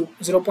 0.62,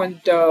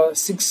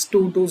 0.62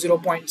 to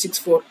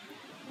 0.64.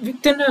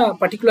 Within a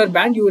particular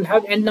band, you will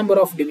have n number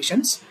of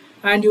divisions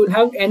and you will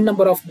have n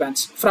number of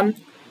bands.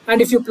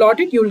 And if you plot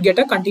it, you will get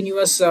a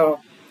continuous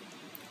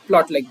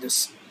plot like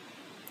this.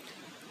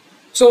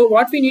 So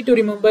what we need to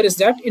remember is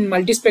that in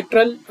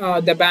multispectral,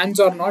 the bands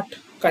are not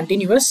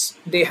continuous.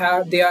 They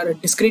are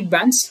discrete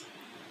bands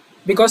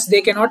because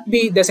they cannot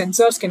be, the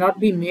sensors cannot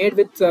be made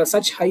with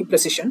such high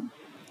precision.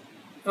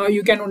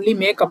 You can only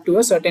make up to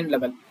a certain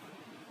level.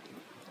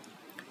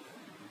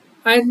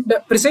 And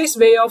the precise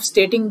way of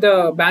stating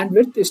the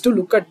bandwidth is to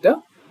look at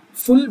the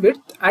full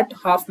width at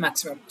half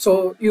maximum.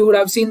 So you would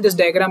have seen this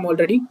diagram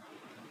already.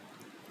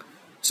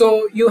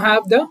 So you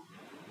have the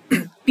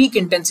peak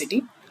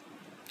intensity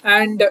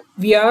and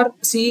we are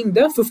seeing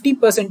the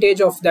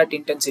 50% of that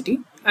intensity,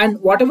 and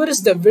whatever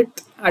is the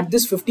width at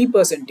this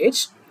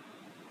 50%,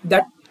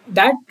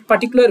 that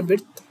particular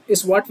width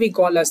is what we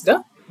call as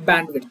the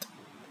bandwidth.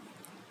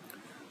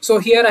 So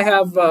here I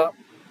have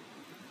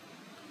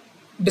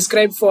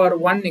described for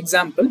one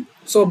example.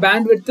 So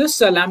bandwidth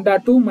is lambda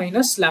 2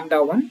 minus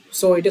lambda 1.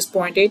 So it is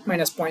 0.8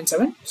 minus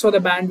 0.7. So the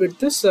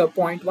bandwidth is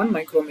 0.1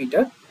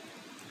 micrometer.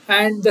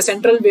 And the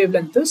central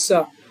wavelength is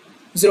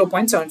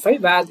 0.75,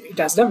 where it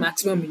has the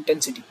maximum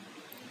intensity.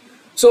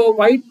 So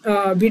why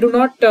we do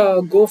not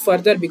go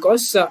further,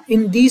 because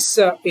in these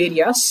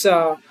areas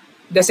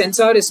the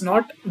sensor is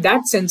not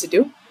that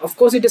sensitive. Of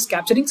course it is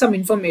capturing some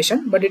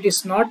information, but it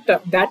is not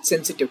that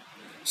sensitive.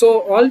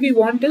 So all we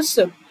want is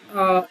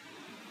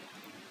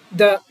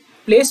the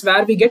place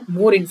where we get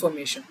more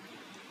information.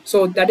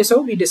 So that is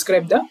how we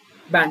describe the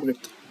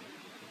bandwidth.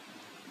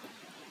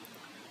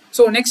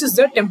 So next is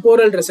the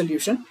temporal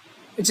resolution,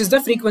 which is the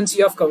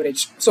frequency of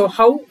coverage. So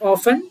how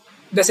often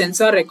the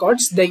sensor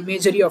records the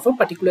imagery of a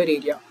particular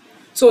area.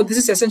 So this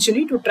is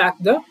essentially to track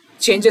the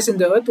changes in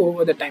the earth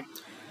over the time.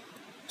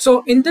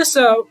 So in this,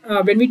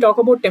 when we talk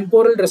about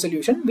temporal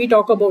resolution, we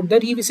talk about the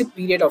revisit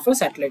period of a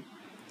satellite.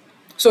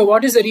 So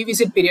what is the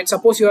revisit period?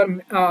 Suppose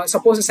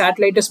suppose a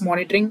satellite is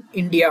monitoring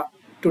India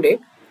today.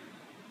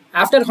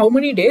 After how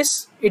many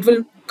days it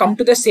will come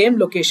to the same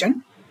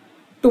location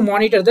to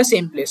monitor the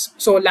same place?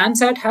 So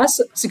Landsat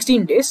has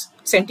 16 days,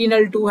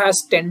 Sentinel-2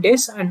 has 10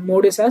 days, and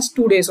MODIS has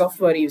 2 days of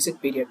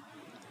revisit period.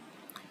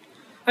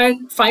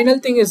 And final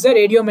thing is the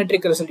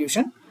radiometric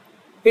resolution.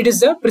 It is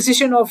the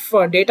precision of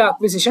data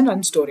acquisition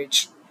and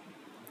storage.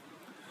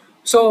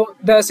 So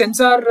the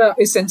sensor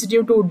is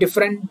sensitive to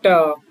different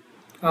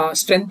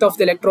strength of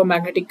the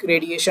electromagnetic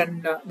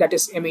radiation that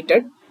is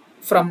emitted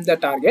from the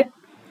target.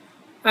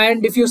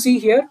 And if you see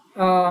here,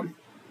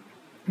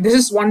 this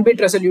is 1-bit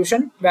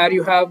resolution where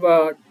you have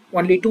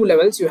only 2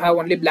 levels. You have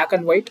only black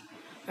and white,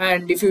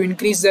 and if you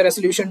increase the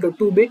resolution to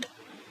 2-bit,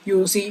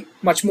 you see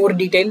much more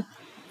detail.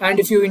 And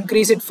if you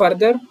increase it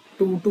further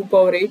to 2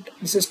 power 8,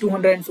 this is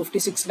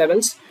 256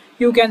 levels,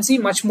 you can see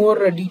much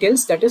more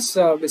details that is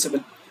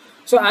visible.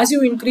 So as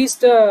you increase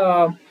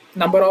the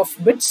number of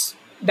bits,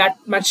 that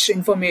much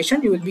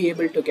information you will be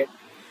able to get.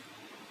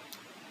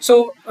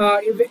 So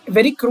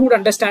very crude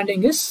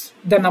understanding is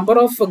the number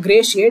of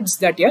gray shades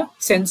that a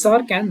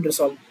sensor can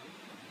resolve.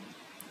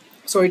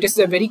 So it is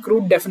a very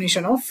crude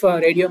definition of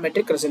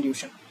radiometric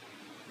resolution.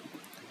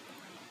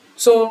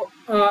 So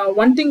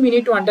one thing we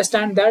need to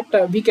understand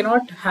that we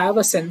cannot have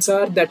a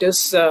sensor that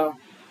is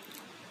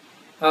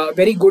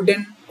very good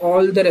in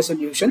all the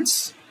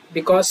resolutions,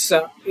 because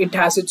it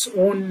has its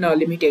own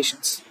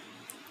limitations.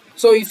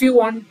 So if you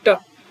want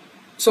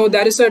so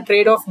there is a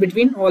trade-off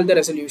between all the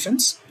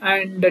resolutions,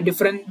 and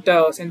different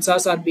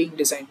sensors are being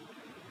designed.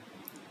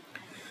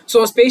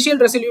 So spatial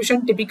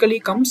resolution typically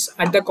comes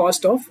at the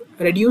cost of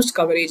reduced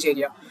coverage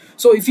area.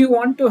 So if you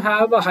want to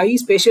have a high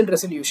spatial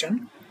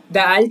resolution,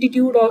 the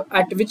altitude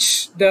at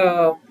which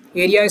the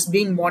area is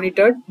being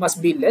monitored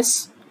must be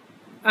less,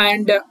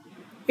 and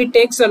it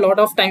takes a lot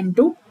of time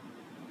to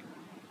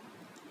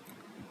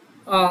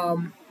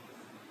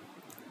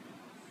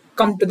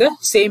come to the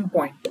same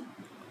point.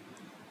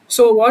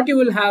 So what you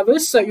will have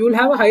is you will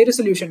have a high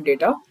resolution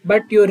data,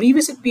 but your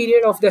revisit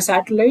period of the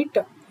satellite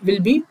will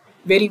be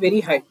very,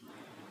 very high.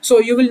 So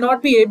you will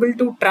not be able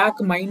to track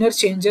minor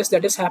changes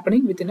that is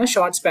happening within a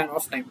short span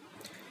of time.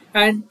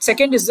 And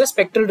second is the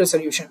spectral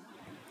resolution.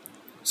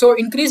 So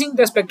increasing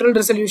the spectral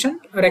resolution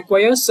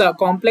requires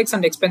complex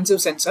and expensive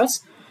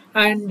sensors,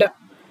 and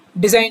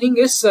designing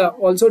is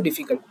also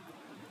difficult.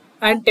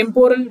 And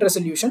temporal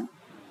resolution.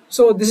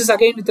 So this is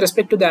again with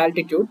respect to the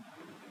altitude.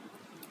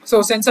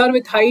 So sensor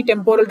with high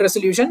temporal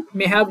resolution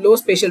may have low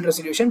spatial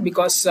resolution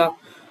because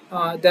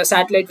the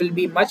satellite will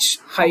be much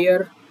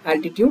higher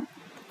altitude,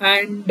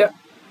 and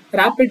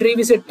rapid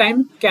revisit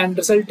time can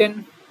result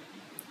in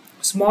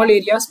small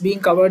areas being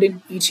covered in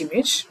each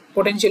image,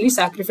 potentially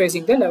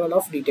sacrificing the level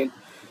of detail.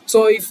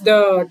 So if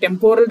the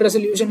temporal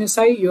resolution is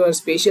high, your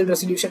spatial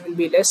resolution will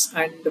be less,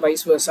 and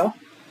vice versa.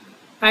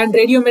 And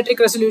radiometric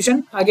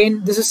resolution,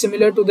 again this is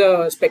similar to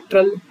the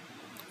spectral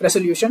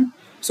resolution.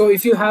 So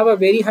if you have a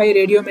very high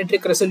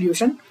radiometric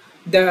resolution,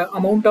 the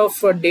amount of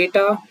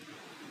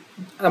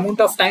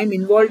time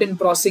involved in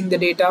processing the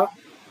data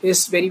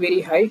is very,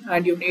 very high,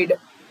 and you need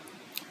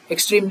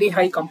extremely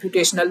high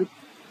computational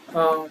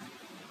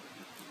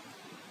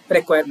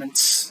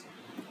requirements.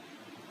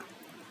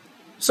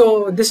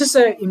 So this is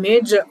an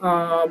image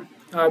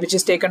which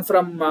is taken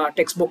from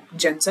textbook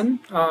Jensen.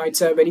 It's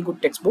a very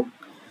good textbook.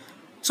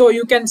 So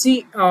you can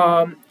see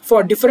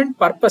for different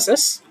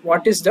purposes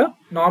what is the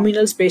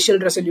nominal spatial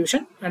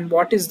resolution and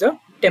what is the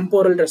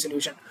temporal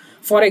resolution.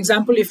 For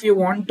example, if you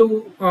want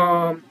to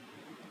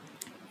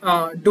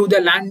do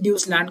the land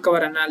use land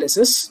cover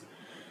analysis,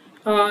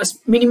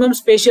 minimum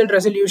spatial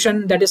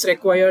resolution that is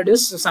required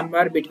is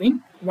somewhere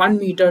between 1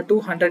 meter to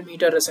 100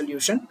 meter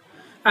resolution,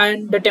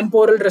 and the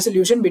temporal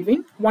resolution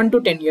between 1 to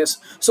 10 years.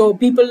 So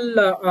people,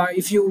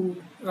 if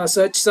you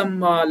search some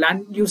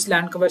land use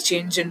land cover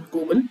change in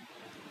Google,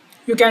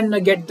 you can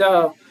get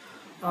the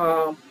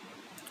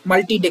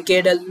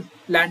multi-decadal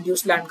land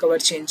use land cover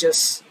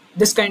changes.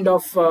 This kind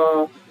of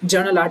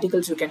journal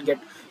articles you can get.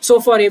 So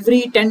for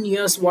every 10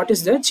 years, what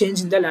is the change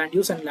in the land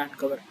use and land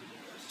cover?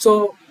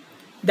 So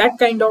that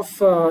kind of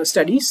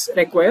studies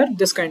require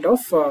this kind of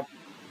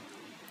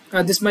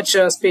this much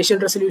spatial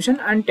resolution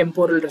and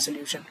temporal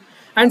resolution.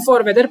 And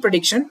for weather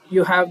prediction,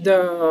 you have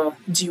the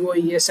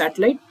GOES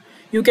satellite.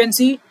 You can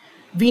see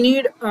we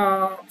need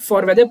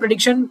for weather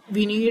prediction,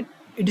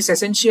 it is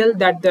essential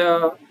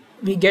that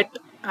we get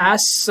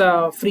as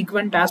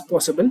frequent as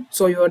possible.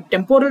 So your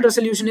temporal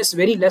resolution is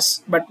very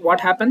less, but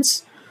what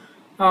happens?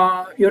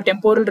 Your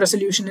temporal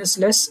resolution is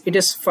less, it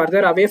is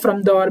further away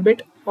from the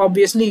orbit.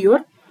 Obviously,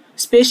 your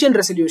spatial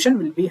resolution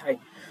will be high.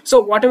 So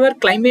whatever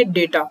climate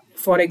data,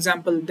 for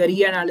example, the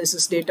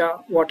reanalysis data,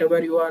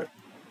 whatever you are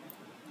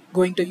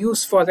going to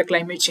use for the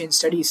climate change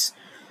studies,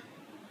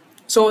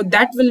 so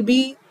that will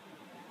be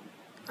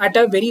at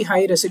a very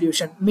high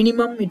resolution.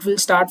 Minimum, it will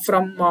start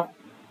from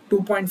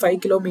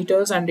 2.5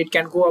 kilometers and it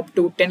can go up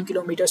to 10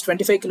 kilometers,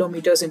 25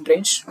 kilometers in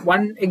range.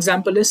 One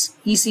example is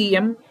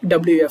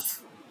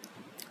ECMWF,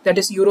 that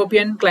is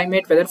European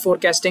Climate Weather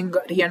Forecasting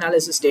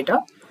Reanalysis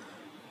Data.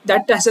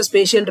 That has a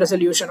spatial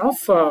resolution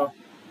of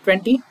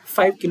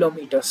 25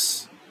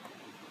 kilometers.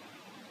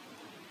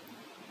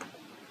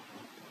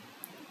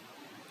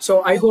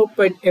 So I hope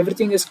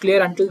everything is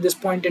clear until this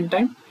point in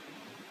time.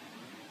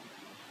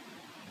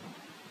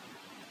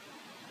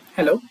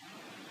 Hello?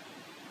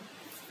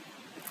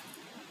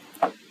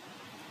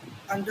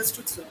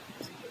 Understood, sir.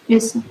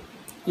 Yes, sir.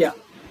 Yeah.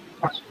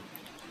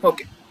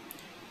 Okay.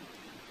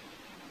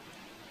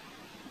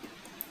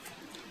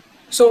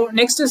 So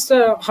next is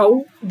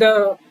how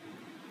the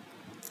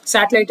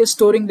satellite is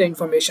storing the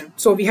information.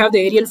 So we have the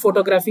aerial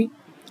photography.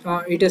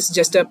 It is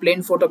just a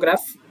plain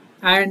photograph.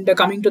 And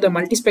coming to the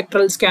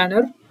multispectral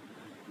scanner,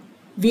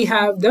 we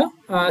have the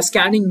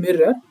scanning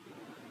mirror,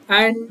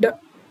 and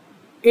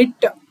it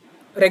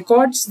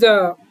records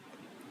the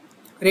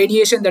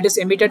radiation that is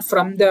emitted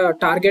from the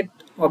target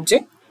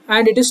object,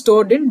 and it is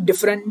stored in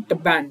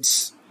different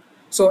bands.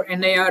 So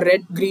NIR,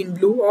 red, green,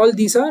 blue, all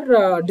these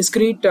are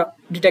discrete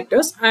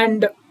detectors,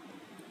 and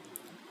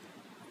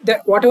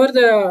whatever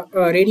the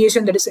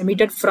radiation that is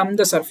emitted from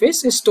the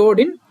surface is stored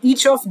in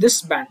each of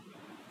this band.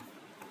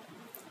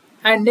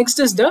 And next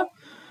is the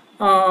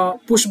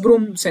push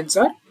broom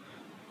sensor.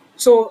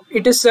 So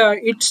it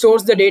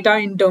stores the data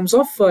in terms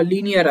of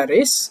linear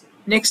arrays.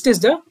 Next is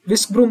the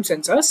whisk broom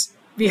sensors.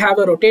 We have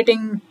a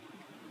rotating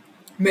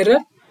mirror,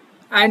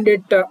 and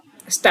it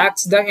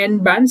stacks the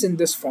end bands in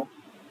this form.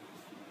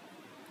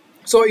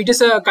 So it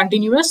is a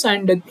continuous,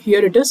 and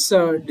here it is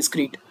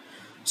discrete.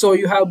 So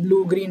you have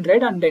blue, green,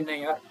 red, and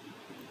NIR.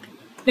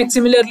 Next,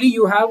 similarly,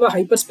 you have a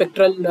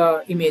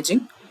hyperspectral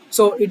imaging.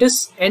 So it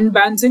is n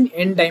bands in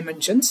n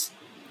dimensions,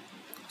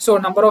 So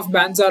number of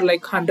bands are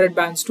like 100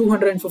 bands,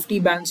 250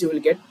 bands you will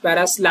get,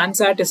 whereas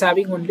Landsat is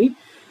having only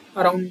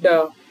around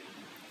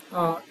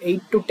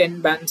 8 to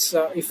 10 bands,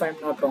 if I'm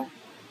not wrong.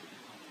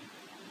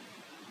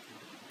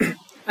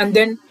 And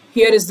then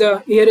here is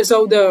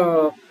how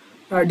the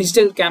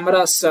digital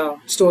cameras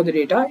store the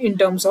data in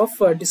terms of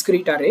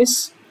discrete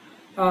arrays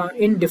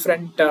in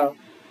different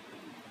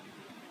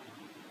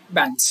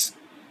bands.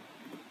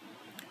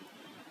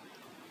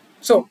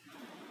 So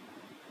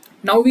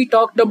now we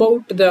talked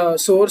about the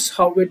source,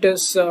 how it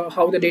is,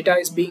 how the data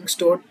is being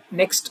stored.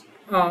 Next,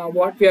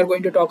 what we are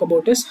going to talk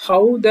about is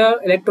how the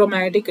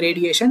electromagnetic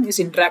radiation is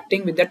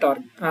interacting with the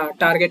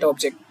target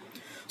object.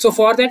 So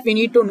for that, we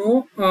need to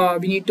know,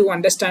 we need to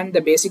understand the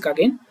basic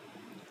again: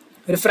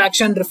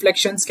 refraction,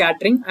 reflection,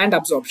 scattering, and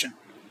absorption.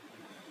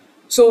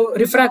 So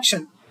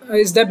refraction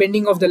is the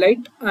bending of the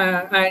light,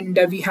 and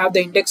we have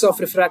the index of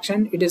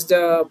refraction. It is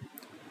the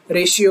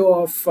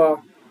ratio of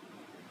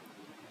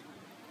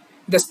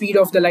the speed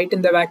of the light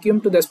in the vacuum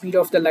to the speed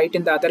of the light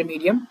in the other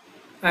medium,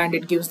 and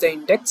it gives the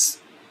index,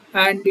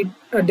 and it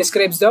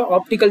describes the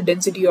optical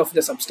density of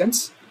the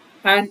substance.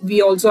 And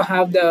we also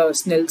have the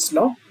Snell's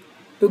law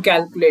to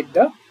calculate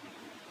the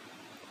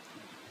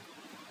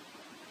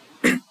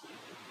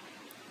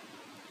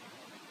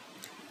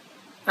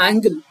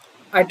angle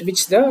at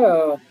which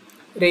the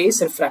ray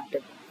is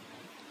refracted.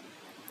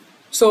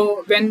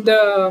 So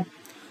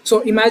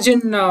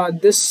imagine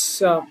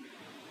this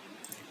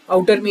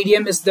outer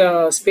medium is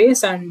the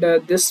space, and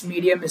this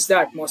medium is the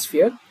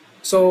atmosphere.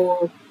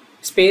 So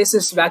space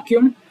is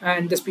vacuum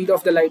and the speed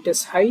of the light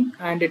is high,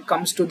 and it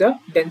comes to the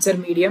denser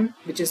medium,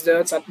 which is the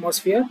Earth's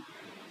atmosphere.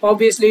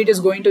 Obviously it is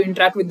going to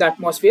interact with the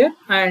atmosphere,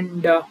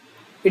 and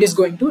it is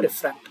going to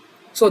refract.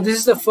 So this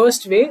is the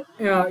first way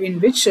in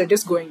which it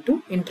is going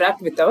to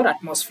interact with our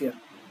atmosphere.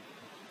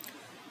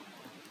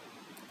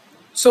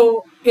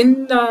 So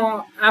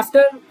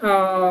after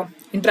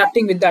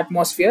interacting with the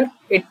atmosphere,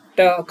 it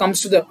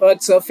comes to the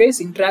Earth's surface,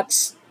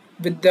 interacts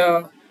with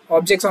the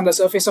objects on the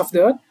surface of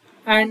the Earth,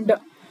 and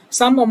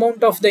some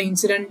amount of the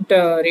incident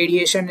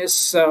radiation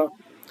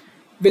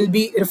will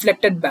be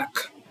reflected back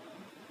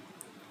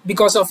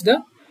because of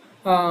the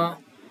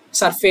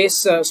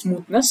surface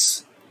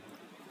smoothness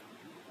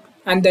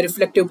and the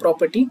reflective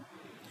property.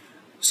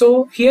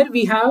 So here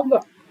we have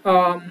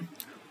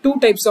two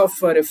types of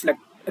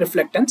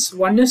reflectance.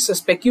 One is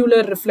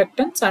specular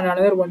reflectance and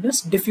another one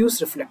is diffuse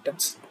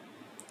reflectance.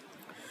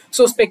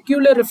 So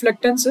specular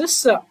reflectance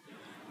is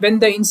when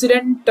the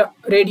incident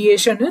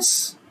radiation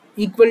is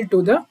equal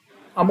to the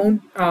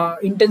amount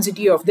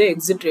intensity of the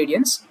exit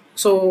radiance.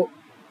 So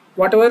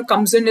whatever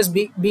comes in is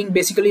being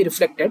basically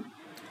reflected.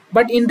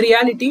 But in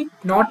reality,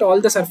 not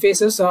all the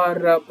surfaces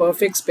are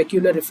perfect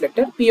specular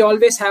reflector. We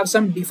always have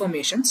some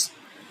deformations.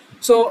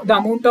 So the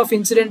amount of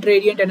incident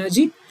radiant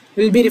energy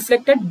will be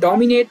reflected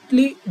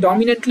dominantly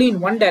in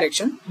one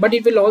direction, but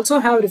it will also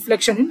have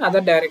reflection in other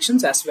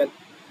directions as well.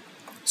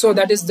 So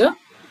that is the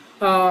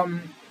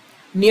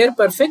near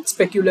perfect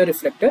specular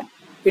reflector.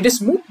 It is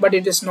smooth, but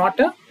it is not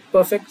a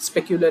perfect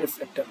specular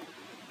reflector.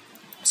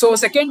 So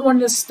second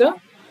one is the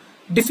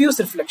diffuse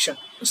reflection.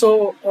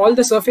 So all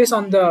the surface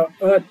on the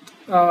Earth,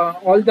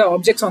 all the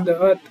objects on the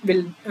Earth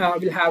will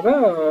have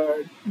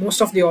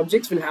most of the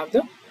objects will have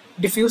the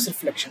diffuse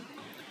reflection.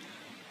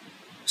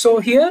 So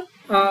here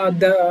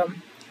the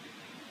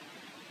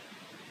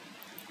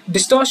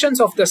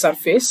distortions of the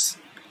surface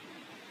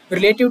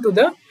relative to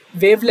the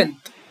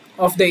wavelength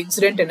of the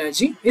incident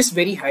energy is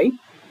very high.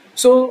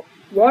 So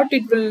what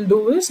it will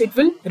do is it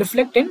will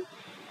reflect in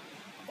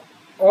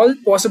all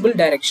possible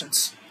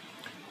directions.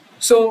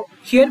 So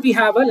here we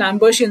have a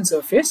Lambertian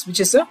surface, which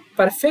is a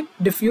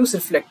perfect diffuse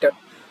reflector.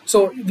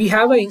 So we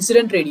have an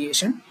incident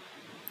radiation,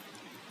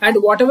 and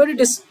whatever it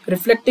is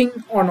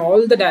reflecting on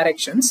all the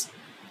directions,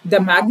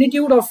 the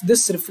magnitude of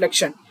this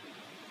reflection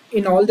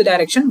in all the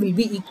direction will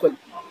be equal.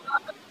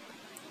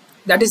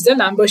 That is the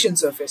Lambertian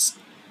surface.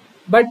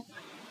 But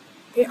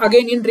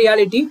again, in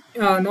reality,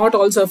 not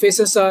all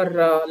surfaces are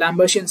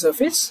Lambertian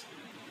surface.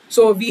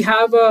 So we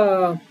have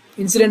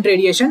incident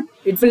radiation.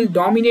 It will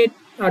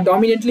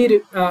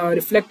dominantly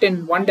reflect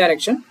in one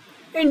direction,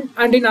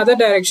 and in other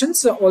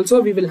directions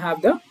also we will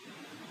have the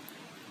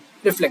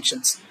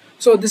reflections.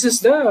 So this is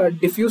the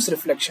diffuse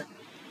reflection.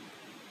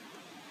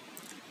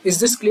 Is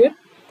this clear?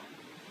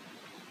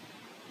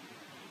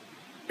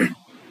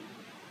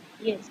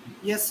 Yes.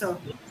 Yes, sir.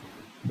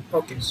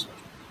 Okay.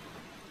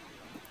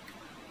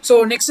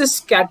 So next is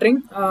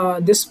scattering.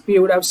 This we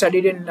would have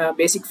studied in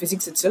basic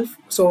physics itself.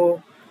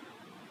 So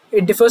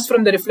it differs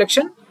from the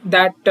reflection.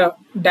 That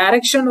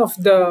direction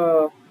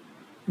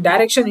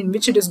in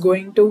which it is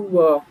going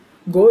to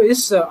go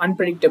is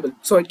unpredictable.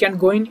 So it can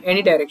go in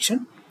any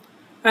direction.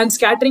 And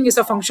scattering is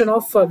a function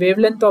of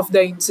wavelength of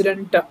the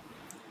incident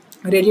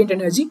radiant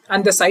energy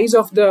and the size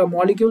of the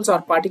molecules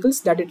or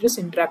particles that it is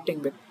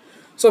interacting with.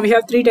 So we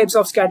have three types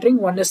of scattering.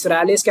 One is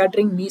Rayleigh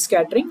scattering, Mie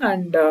scattering,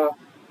 and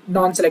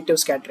non-selective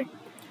scattering.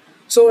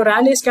 So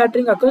Rayleigh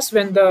scattering occurs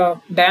when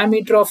the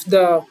diameter of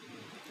the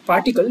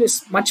particle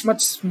is much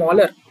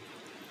smaller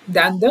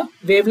than the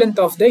wavelength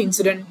of the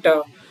incident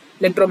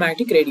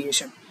electromagnetic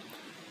radiation.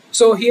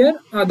 So here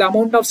the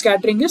amount of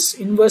scattering is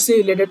inversely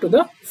related to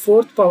the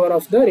fourth power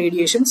of the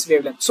radiation's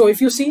wavelength. So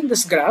if you see in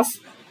this graph,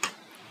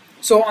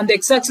 so on the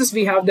x-axis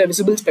we have the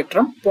visible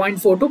spectrum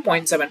 0.4 to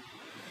 0.7.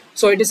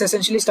 So it is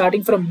essentially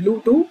starting from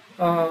blue to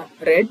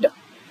red,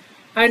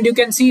 and you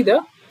can see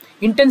the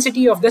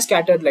intensity of the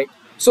scattered light.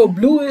 So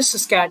blue is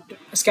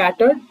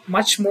scattered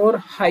much more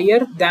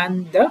higher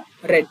than the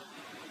red.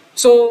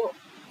 So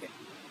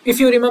if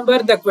you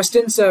remember the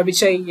questions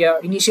which I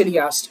initially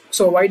asked,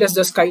 so why does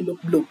the sky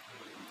look blue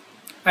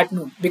at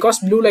noon? Because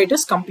blue light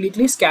is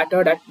completely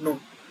scattered at noon.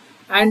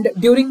 And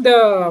during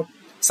the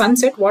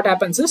sunset, what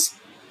happens is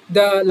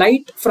the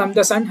light from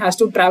the sun has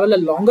to travel a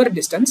longer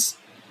distance,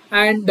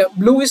 and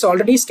blue is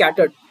already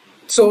scattered.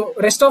 So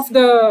rest of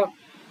the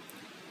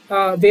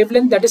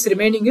wavelength that is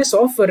remaining is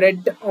of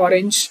red,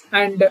 orange,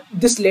 and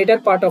this later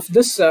part of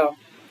this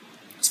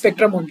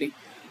spectrum only.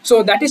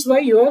 So that is why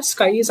your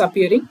sky is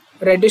appearing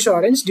reddish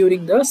orange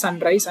during the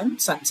sunrise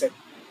and sunset.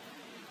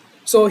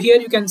 So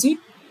here you can see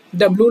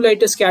the blue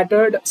light is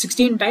scattered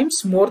 16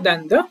 times more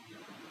than the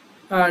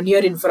near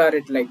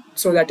infrared light.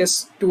 So that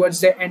is towards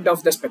the end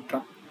of the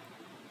spectrum.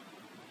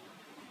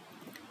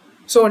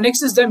 So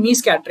next is the Mie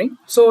scattering.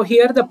 So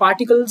here the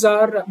particles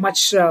are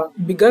much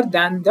bigger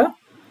than the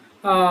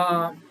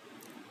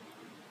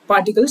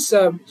particles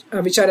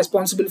which are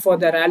responsible for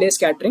the Rayleigh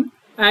scattering,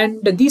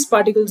 and these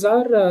particles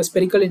are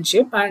spherical in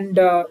shape, and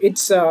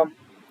the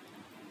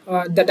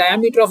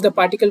diameter of the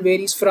particle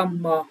varies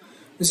from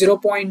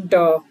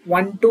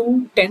 0.1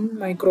 to 10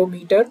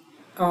 micrometer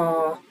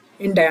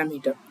in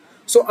diameter.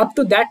 So up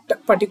to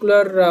that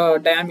particular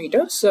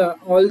diameters,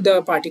 all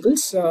the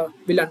particles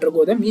will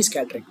undergo the Mie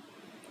scattering.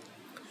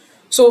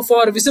 So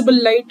for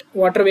visible light,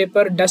 water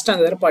vapor, dust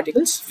and other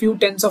particles, few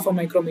tenths of a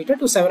micrometer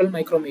to several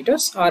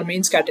micrometers are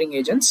main scattering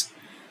agents.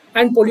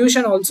 And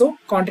pollution also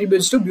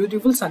contributes to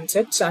beautiful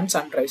sunsets and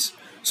sunrise.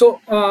 So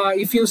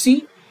if you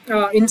see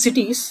in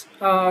cities,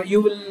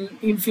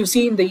 if you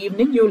see in the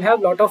evening, you will have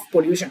a lot of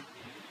pollution.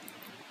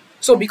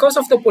 So because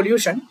of the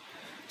pollution,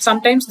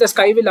 sometimes the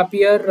sky will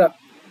appear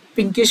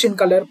pinkish in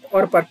color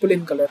or purple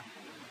in color.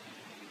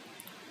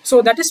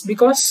 So that is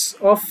because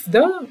of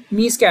the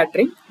Mie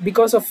scattering,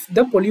 because of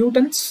the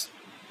pollutants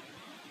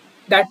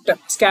that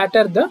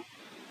scatter the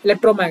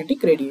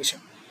electromagnetic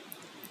radiation.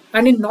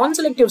 And in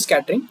non-selective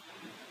scattering,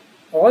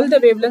 all the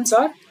wavelengths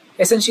are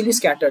essentially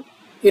scattered,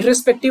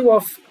 irrespective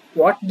of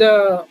what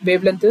the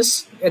wavelength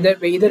is,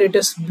 either it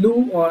is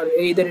blue or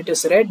either it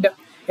is red,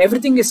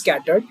 everything is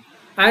scattered.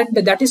 And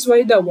that is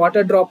why the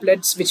water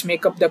droplets which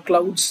make up the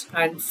clouds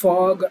and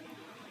fog,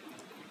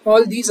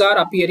 all these are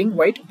appearing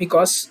white,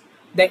 because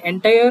the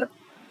entire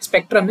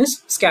spectrum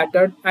is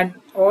scattered and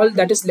all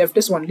that is left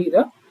is only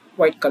the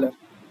white color.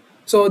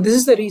 So this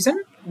is the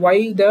reason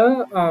why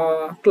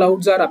the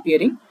clouds are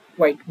appearing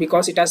white,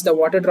 because it has the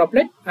water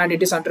droplet and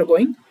it is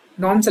undergoing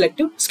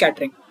non-selective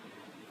scattering.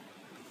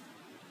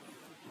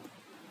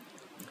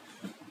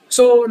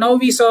 So now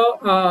we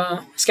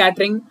saw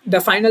scattering.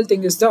 The final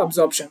thing is the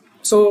absorption.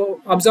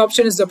 So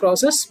absorption is the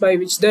process by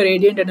which the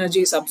radiant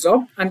energy is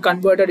absorbed and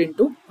converted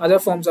into other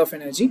forms of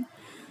energy.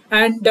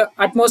 And the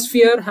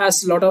atmosphere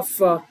has a lot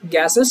of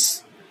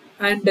gases,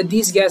 and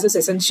these gases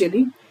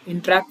essentially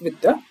interact with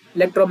the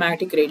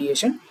electromagnetic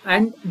radiation,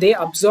 and they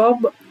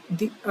absorb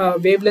the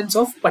wavelengths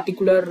of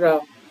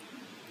particular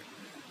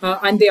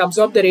and they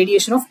absorb the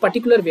radiation of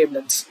particular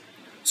wavelengths.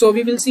 So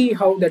we will see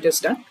how that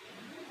is done,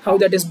 how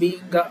that is being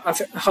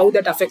how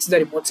that affects the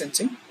remote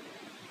sensing.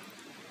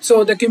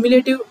 So the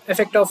cumulative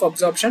effect of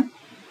absorption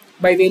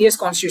by various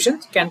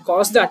constitutions can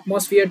cause the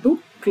atmosphere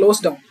to close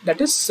down. That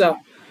is,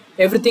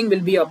 everything will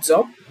be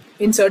absorbed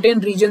in certain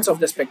regions of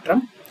the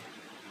spectrum,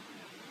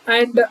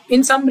 and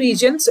in some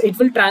regions it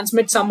will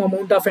transmit some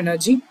amount of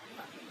energy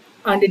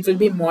and it will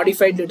be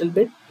modified little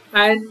bit,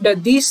 and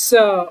these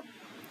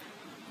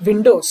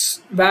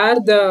windows where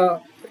the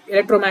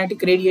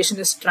electromagnetic radiation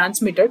is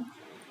transmitted,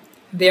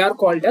 they are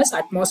called as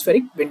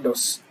atmospheric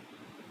windows.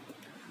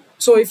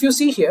 So if you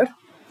see here,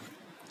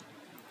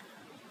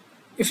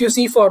 if you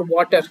see for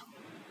water,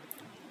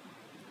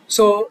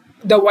 so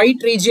the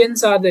white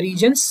regions are the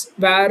regions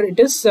where it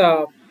is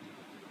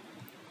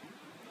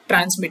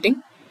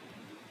transmitting,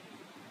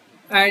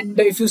 and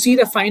if you see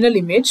the final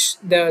image,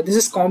 this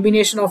is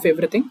combination of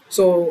everything.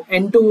 So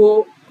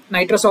N2O,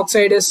 nitrous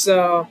oxide is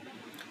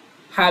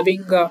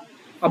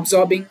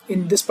absorbing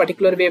in this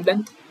particular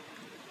wavelength.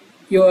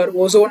 Your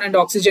ozone and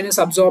oxygen is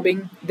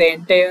absorbing the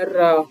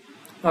entire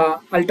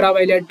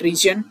ultraviolet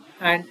region,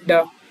 and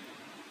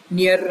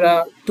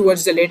near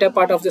towards the later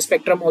part of the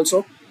spectrum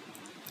also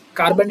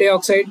carbon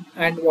dioxide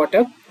and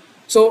water.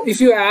 So if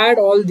you add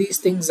all these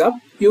things up,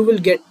 you will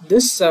get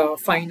this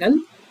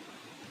final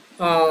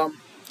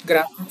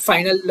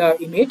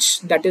image,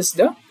 that is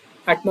the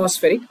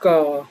atmospheric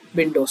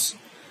windows.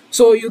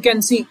 So you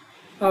can see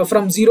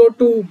from 0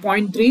 to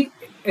 0.3,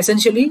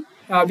 essentially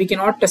we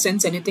cannot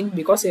sense anything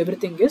because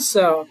everything is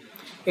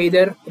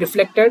either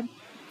reflected,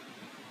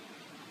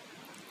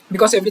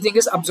 because everything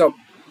is absorbed.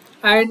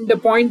 And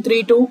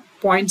 0.3 to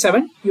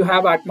 0.7 you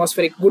have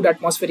good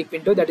atmospheric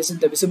window, that is in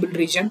the visible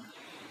region,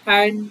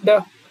 and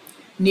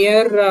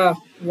near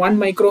 1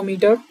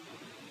 micrometer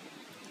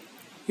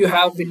you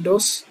have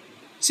windows.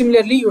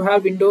 Similarly, you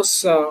have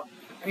windows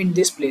in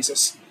these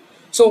places.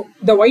 So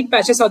the white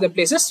patches are the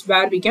places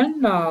where we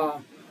can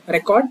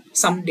record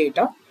some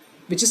data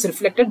which is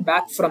reflected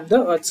back from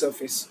the Earth's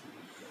surface.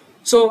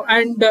 So,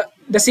 and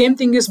the same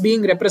thing is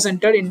being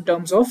represented in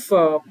terms of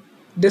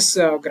this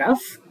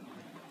graph.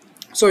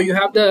 So you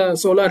have the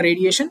solar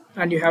radiation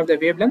and you have the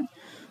wavelength.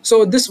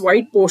 So this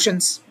white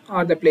portions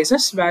are the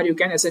places where you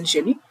can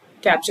essentially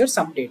capture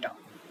some data.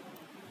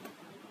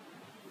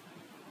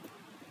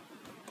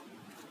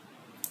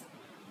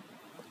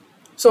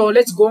 So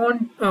let's go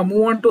on,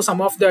 move on to some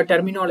of the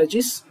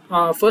terminologies.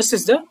 First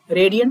is the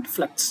radiant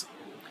flux.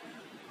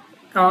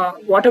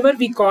 Whatever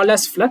we call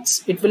as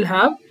flux, it will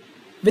have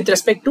with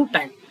respect to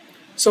time.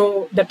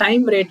 So the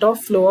time rate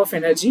of flow of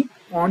energy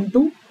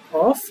onto,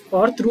 off,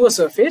 or through a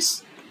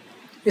surface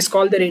is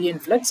called the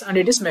radiant flux, and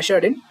it is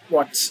measured in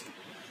watts.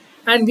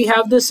 And we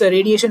have this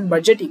radiation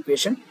budget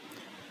equation.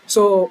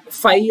 So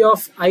phi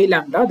of I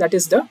lambda, that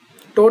is the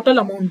total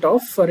amount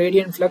of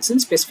radiant flux in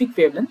specific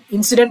wavelength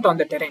incident on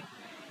the terrain.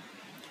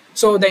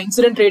 So the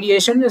incident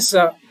radiation is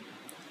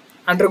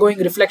undergoing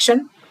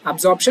reflection,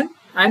 absorption,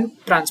 and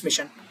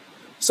transmission.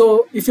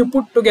 So if you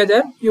put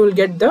together, you will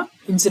get the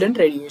incident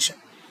radiation.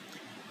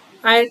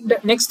 And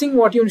next thing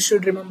what you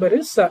should remember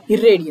is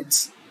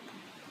irradiance.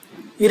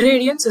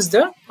 Irradiance is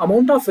the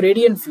amount of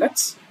radiant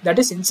flux that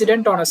is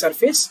incident on a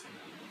surface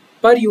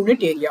per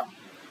unit area.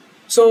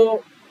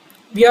 So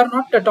we are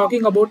not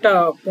talking about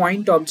a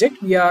point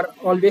object, we are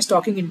always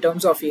talking in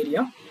terms of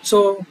area.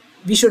 So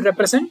we should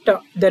represent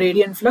the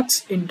radiant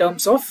flux in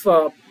terms of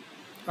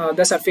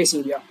the surface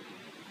area.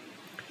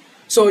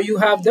 So you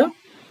have the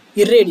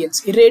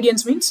irradiance.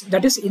 Irradiance means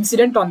that is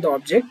incident on the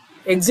object.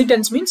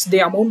 Exitance means the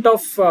amount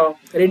of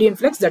radiant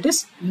flux that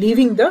is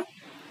leaving the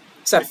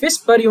surface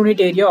per unit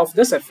area of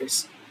the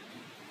surface.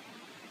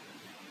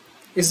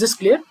 Is this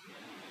clear?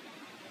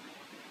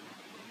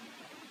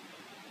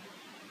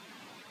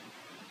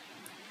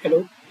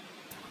 Hello?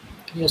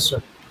 Yes,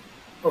 sir.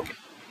 Okay.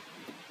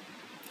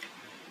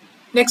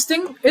 Next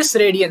thing is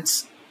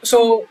radiance.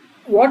 So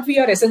what we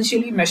are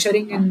essentially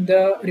measuring in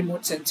the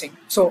remote sensing.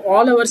 So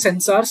all our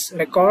sensors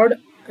record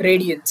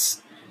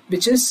radiance,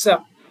 which is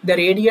the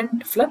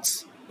radiant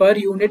flux per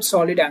unit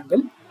solid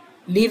angle,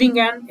 leaving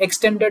an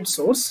extended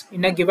source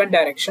in a given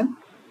direction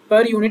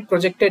per unit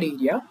projected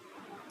area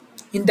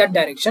in that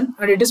direction,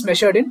 and it is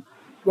measured in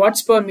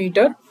watts per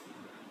meter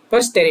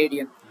per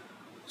steradian.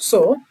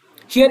 So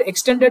here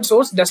extended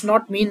source does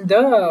not mean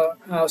the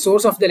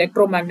source of the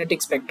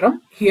electromagnetic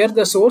spectrum. Here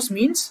the source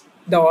means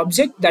the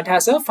object that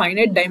has a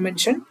finite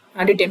dimension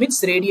and it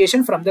emits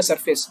radiation from the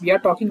surface. We are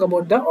talking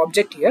about the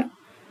object here,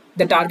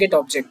 the target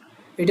object.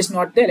 It is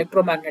not the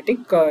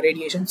electromagnetic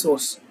radiation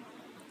source.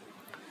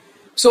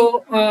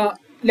 So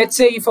let's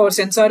say if our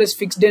sensor is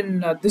fixed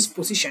in this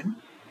position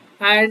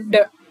and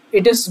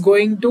it is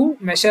going to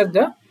measure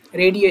the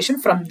radiation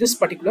from this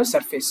particular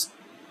surface.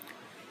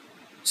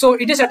 So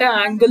it is at an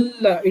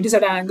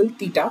angle,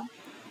 theta,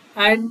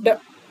 and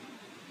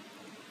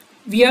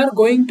we are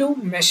going to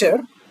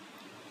measure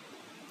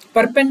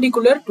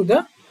perpendicular to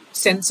the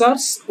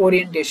sensor's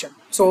orientation.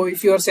 So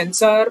if your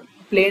sensor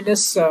plane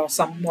is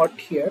somewhat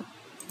here,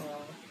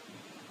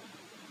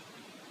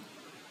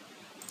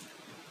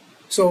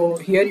 so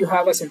here you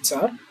have a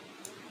sensor,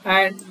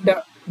 and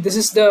this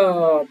is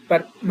the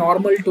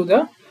normal to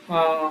the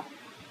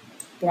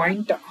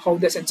point how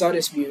the sensor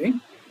is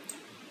viewing.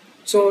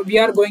 So we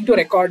are going to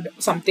record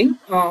something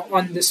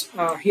on this.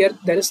 Here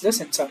there is the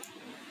sensor.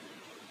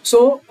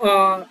 So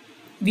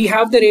we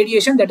have the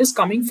radiation that is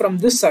coming from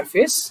this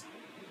surface,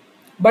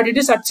 but it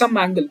is at some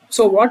angle.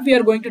 So what we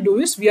are going to do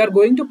is we are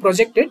going to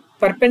project it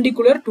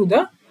perpendicular to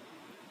the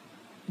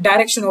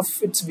direction of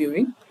its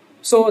viewing.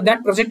 So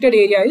that projected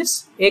area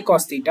is a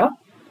cos theta,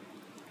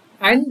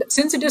 and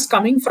since it is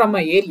coming from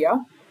an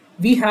area,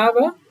 we have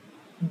a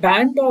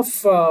band of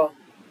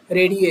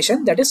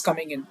radiation that is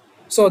coming in.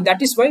 So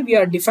that is why we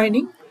are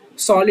defining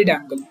solid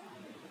angle.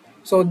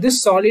 So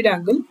this solid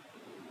angle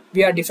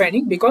we are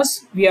defining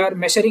because we are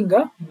measuring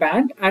a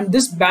band, and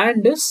this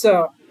band is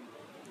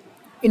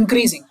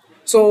increasing.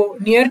 So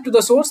near to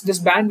the source, this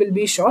band will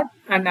be short,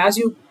 and as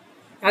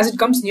it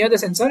comes near the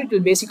sensor, it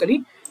will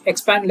basically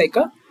expand like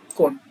a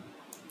cone.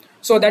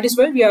 So that is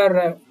why we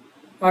are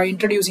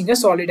introducing a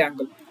solid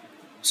angle.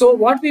 So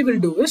what we will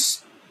do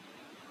is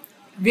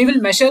we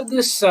will measure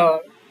this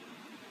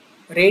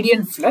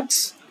radiant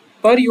flux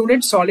per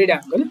unit solid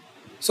angle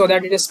so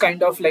that it is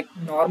kind of like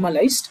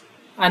normalized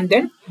and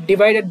then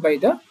divided by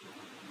the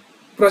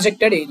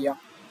projected area.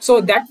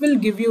 So that will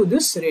give you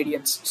this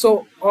radiance.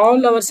 So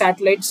all our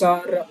satellites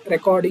are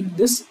recording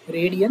this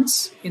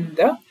radiance in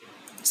the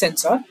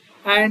sensor,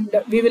 and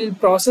we will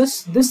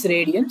process this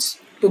radiance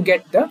to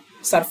get the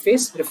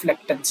surface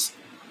reflectance.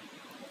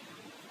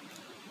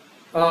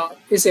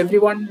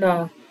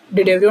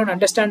 Did everyone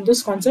understand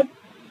this concept?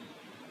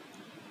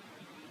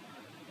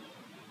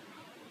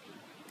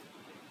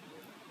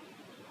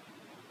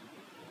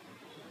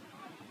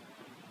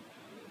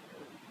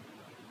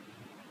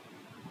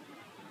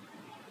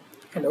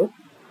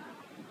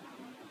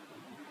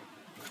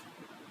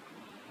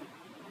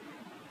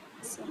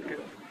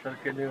 Sir,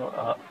 can you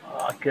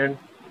again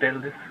tell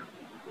this?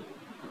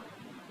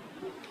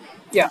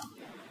 Yeah.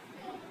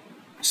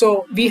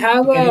 So we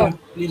have Can a you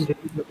please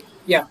repeat it?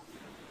 yeah.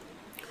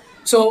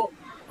 So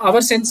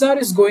our sensor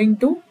is going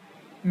to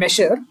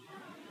measure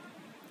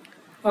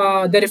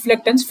the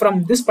reflectance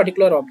from this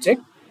particular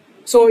object.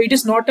 So it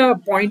is not a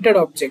pointed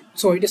object.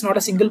 So it is not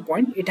a single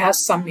point. It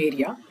has some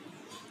area.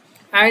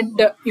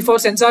 And if our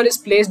sensor is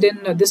placed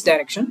in this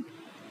direction,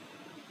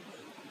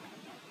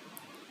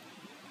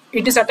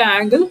 it is at an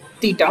angle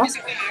theta.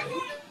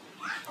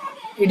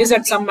 It is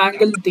at some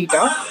angle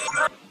theta.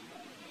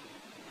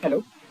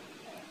 Hello.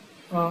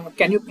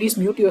 Can you please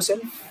mute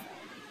yourself?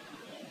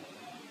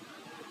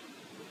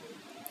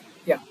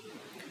 Yeah.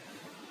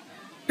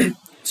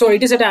 So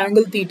it is at an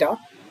angle theta.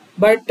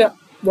 But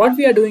what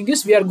we are doing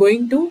is we are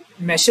going to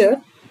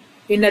measure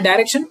in a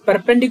direction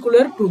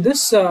perpendicular to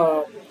this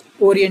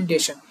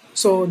orientation.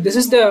 So this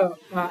is the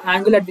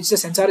angle at which the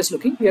sensor is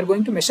looking. We are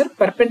going to measure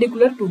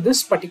perpendicular to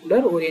this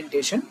particular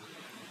orientation.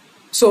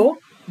 So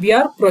we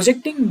are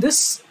projecting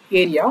this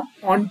area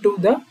onto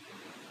the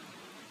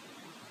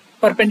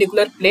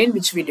perpendicular plane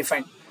which we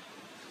define.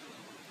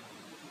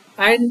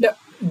 And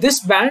this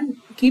band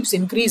keeps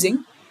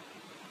increasing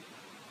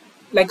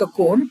like a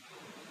cone.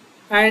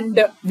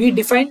 And we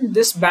define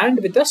this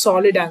band with a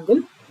solid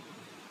angle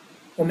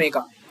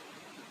omega.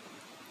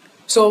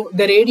 So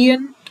the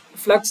radiant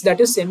flux that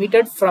is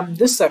emitted from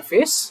this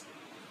surface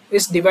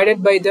is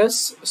divided by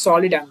this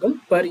solid angle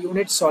per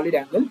unit solid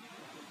angle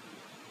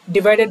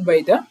divided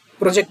by the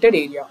projected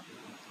area.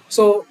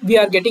 So we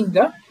are getting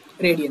the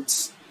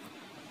radiance.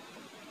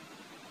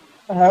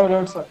 I have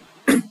heard, sir.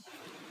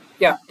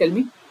 Yeah, tell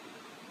me.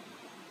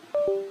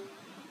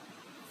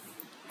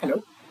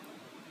 Hello.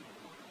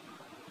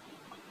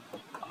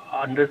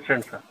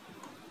 Understand, sir.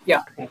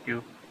 Yeah. Thank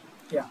you.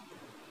 Yeah.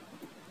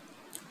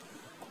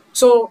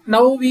 So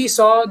now we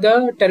saw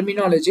the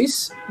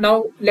terminologies.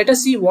 Now let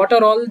us see what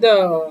are all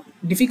the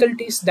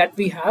difficulties that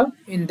we have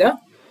in the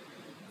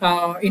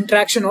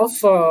interaction of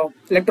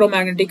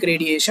electromagnetic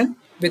radiation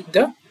with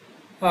the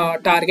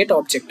target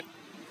object.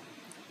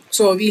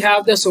 So we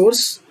have the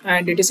source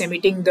and it is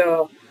emitting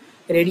the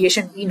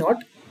radiation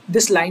E0.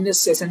 This line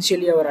is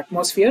essentially our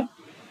atmosphere.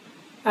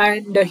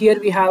 And here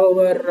we have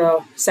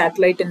our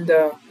satellite in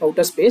the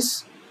outer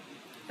space.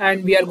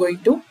 And we are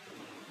going to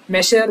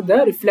measure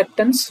the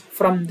reflectance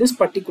from this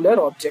particular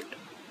object.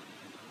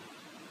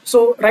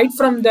 So right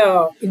from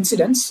the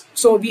incidence,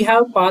 so we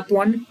have path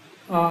 1,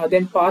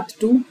 then path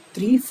 2,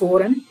 3,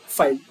 4 and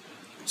 5.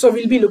 So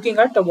we'll be looking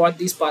at what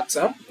these paths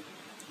are.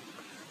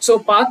 So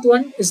path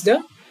 1 is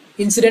the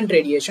incident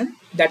radiation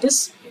that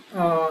is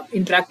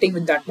interacting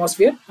with the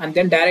atmosphere and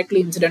then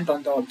directly incident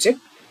on the object.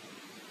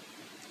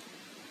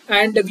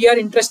 And we are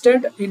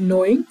interested in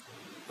knowing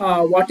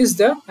what is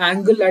the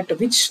angle at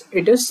which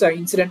it is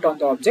incident on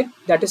the object,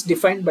 that is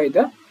defined by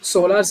the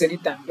solar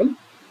zenith angle.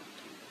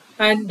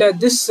 And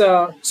this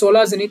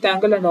solar zenith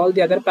angle and all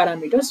the other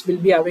parameters will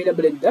be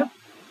available in the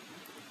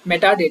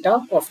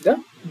metadata of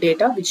the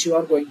data which you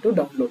are going to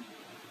download.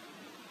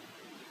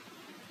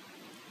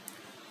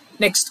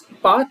 Next,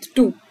 path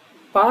 2.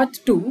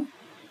 Path 2,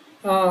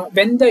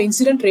 when the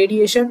incident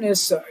radiation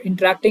is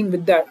interacting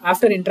with the,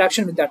 after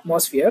interaction with the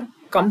atmosphere,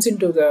 comes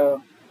into the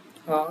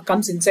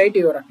comes inside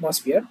your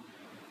atmosphere,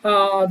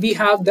 we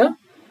have the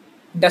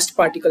dust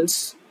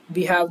particles,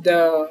 we have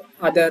the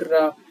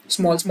other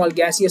small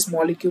gaseous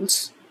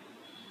molecules.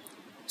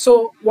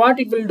 So what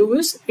it will do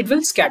is it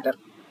will scatter.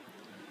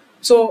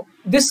 So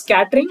this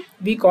scattering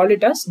we call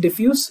it as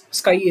diffuse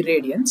sky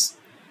irradiance,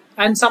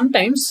 and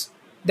sometimes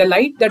the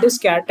light that is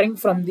scattering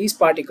from these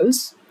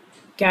particles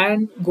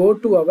can go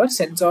to our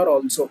sensor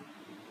also.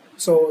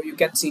 So you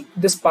can see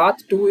this path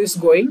 2 is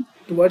going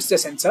towards the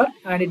sensor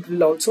and it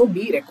will also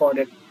be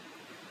recorded.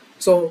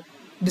 So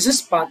this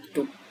is path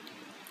 2.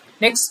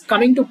 Next,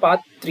 coming to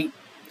path 3.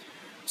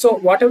 So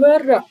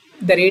whatever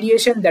the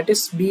radiation that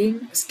is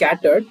being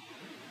scattered,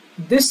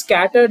 this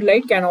scattered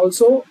light can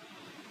also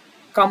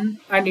come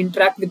and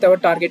interact with our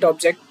target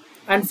object,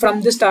 and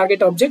from this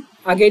target object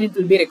again it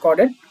will be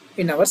recorded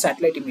in our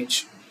satellite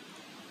image.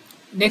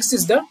 Next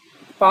is the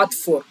path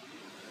 4.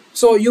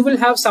 So you will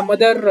have some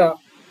other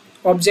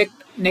object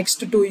next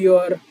to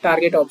your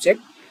target object,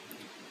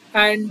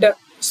 and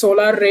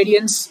solar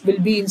radiance will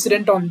be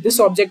incident on this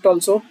object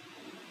also,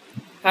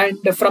 and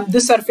from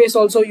this surface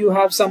also you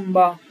have some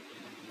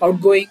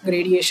outgoing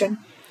radiation,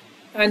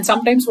 and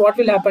sometimes what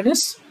will happen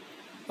is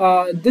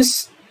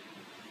this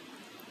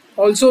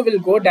also will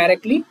go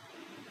directly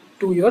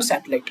to your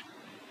satellite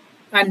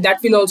and that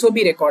will also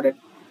be recorded.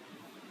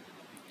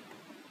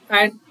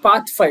 And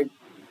path 5.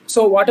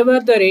 So whatever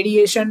the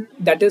radiation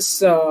that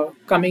is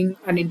coming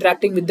and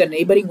interacting with the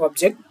neighboring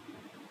object,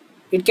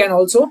 it can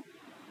also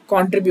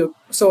contribute.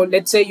 So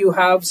let's say you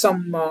have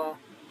some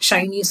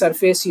shiny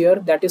surface here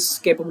that is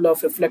capable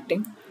of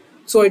reflecting.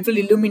 So it will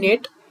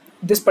illuminate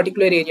this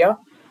particular area,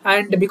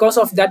 and because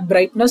of that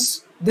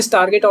brightness, this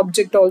target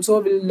object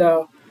also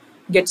will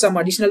get some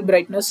additional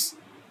brightness,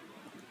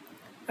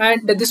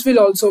 and this will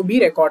also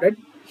be recorded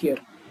here.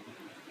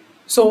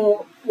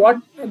 So what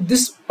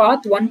this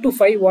path 1 to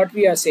 5, what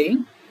we are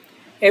saying,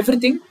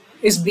 everything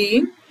is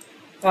being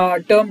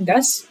termed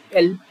as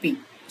LP.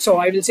 So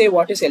I will say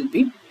what is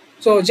LP.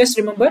 So just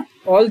remember,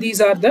 all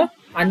these are the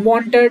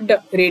unwanted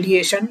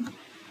radiation,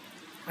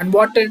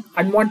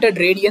 unwanted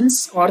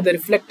radiance or the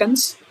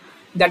reflectance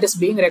that is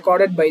being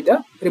recorded by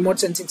the remote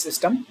sensing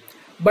system.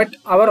 But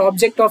our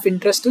object of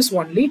interest is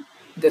only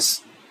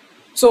this.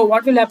 So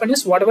what will happen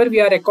is, whatever we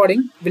are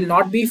recording will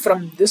not be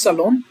from this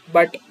alone,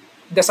 but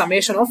the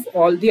summation of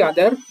all the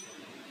other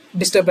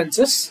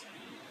disturbances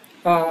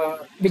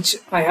which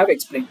I have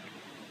explained.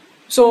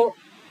 So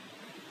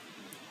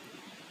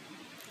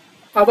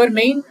our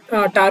main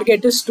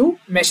target is to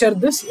measure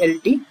this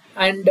LT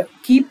and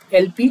keep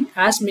LP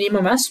as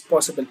minimum as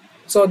possible.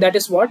 So that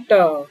is what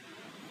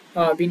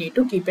we need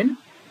to keep in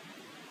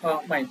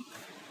mind.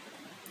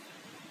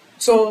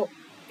 So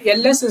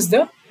LS is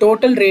the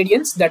total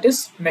radiance that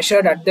is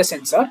measured at the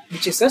sensor,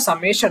 which is a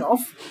summation of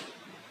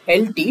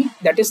LT,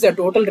 that is the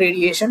total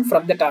radiation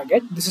from the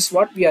target. This is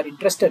what we are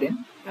interested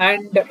in.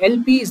 And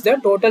LP is the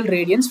total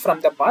radiance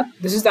from the path.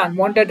 This is the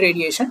unwanted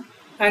radiation,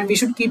 and we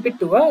should keep it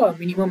to a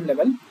minimum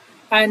level.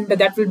 And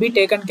that will be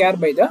taken care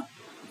by the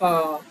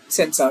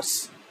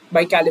sensors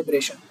by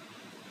calibration.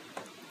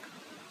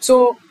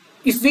 So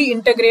if we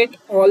integrate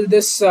all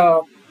this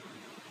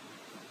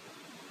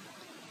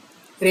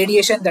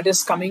radiation that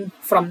is coming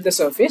from the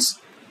surface,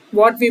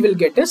 what we will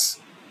get is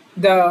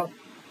the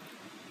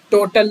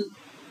total,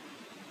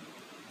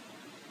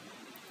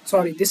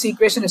 sorry, this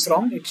equation is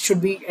wrong. It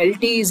should be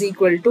LT is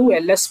equal to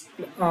LS,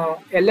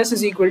 LS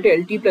is equal to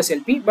LT plus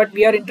LP, but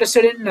we are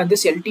interested in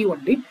this LT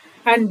only,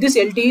 and this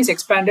LT is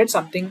expanded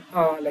something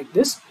like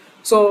this.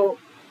 So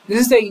this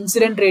is the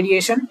incident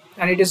radiation,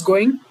 and it is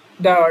going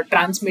the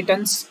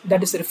transmittance,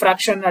 that is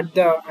refraction at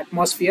the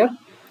atmosphere.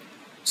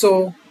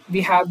 So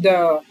we have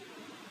the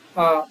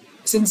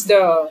since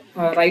the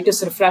light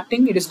is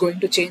refracting, it is going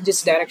to change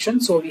its direction,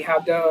 so we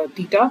have the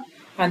theta,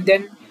 and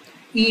then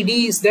ED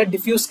is the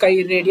diffuse sky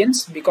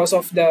irradiance because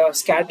of the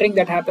scattering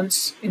that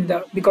happens in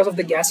the because of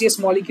the gaseous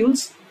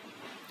molecules,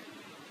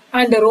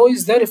 and the rho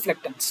is the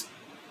reflectance.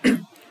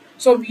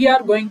 So we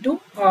are going to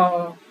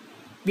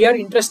we are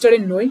interested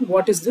in knowing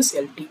what is this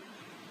LT.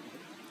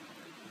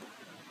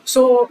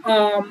 So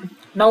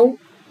now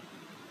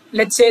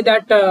let's say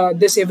that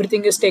this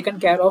everything is taken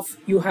care of.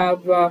 You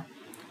have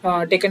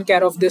taken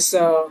care of this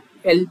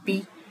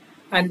LP,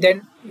 and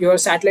then your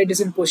satellite is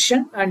in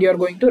position and you are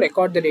going to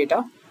record the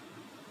data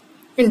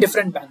in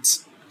different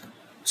bands.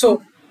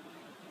 So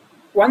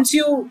once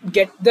you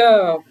get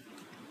the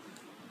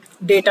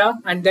data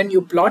and then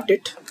you plot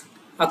it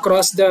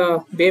across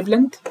the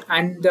wavelength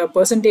and the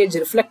percentage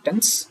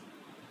reflectance,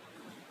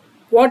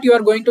 what you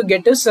are going to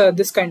get is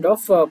this kind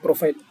of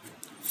profile.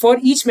 For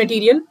each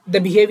material,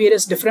 the behavior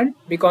is different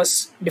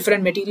because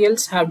different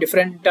materials have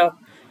different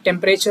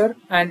temperature,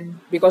 and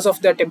because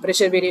of the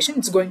temperature variation,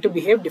 it's going to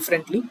behave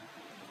differently.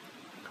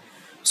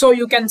 So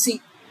you can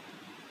see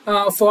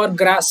for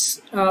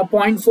grass,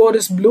 0.4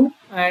 is blue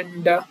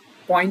and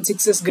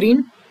 0.6 is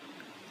green,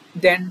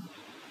 then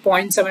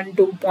 0.7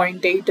 to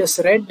 0.8 is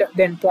red,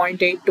 then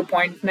 0.8 to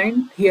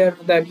 0.9, here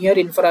the near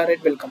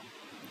infrared will come.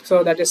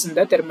 So that is in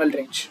the thermal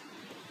range,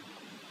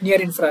 near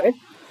infrared.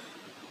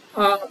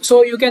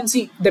 So you can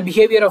see the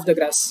behavior of the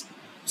grass.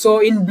 So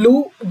in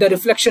blue, the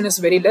reflection is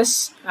very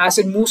less. As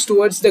it moves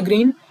towards the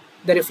green,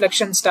 the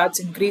reflection starts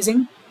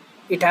increasing.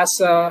 It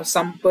has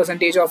some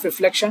percentage of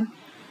reflection.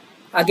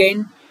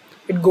 Again,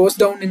 it goes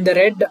down in the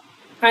red.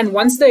 And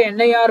once the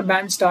NIR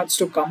band starts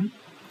to come,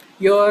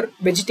 your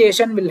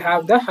vegetation will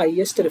have the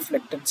highest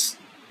reflectance.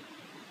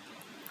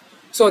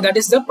 So that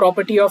is the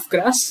property of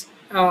grass.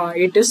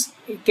 It is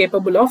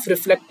capable of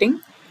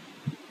reflecting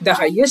the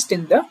highest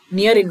in the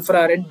near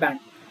infrared band.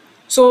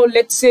 So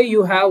let's say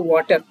you have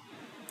water.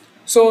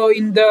 So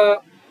in the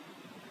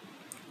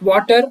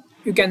water,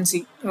 you can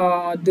see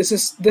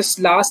this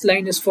last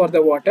line is for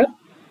the water.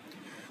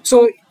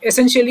 So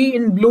essentially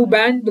in blue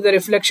band, the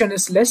reflection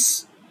is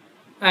less,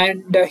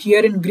 and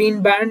here in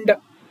green band,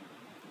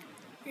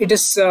 it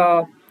is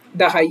the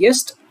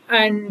highest,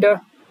 and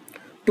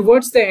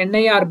towards the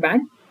NIR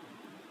band,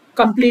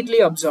 completely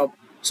absorbed.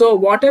 So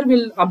water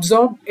will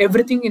absorb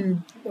everything,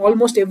 in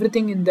almost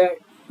everything in the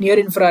near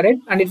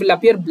infrared, and it will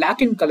appear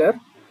black in color,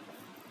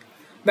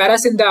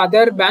 whereas in the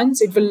other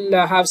bands it will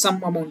have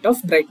some amount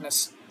of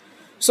brightness.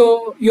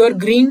 So your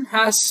green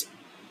has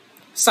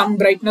some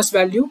brightness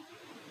value,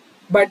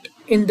 but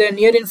in the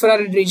near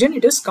infrared region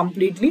it is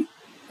completely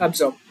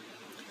absorbed.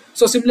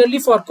 So similarly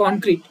for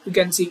concrete, you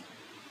can see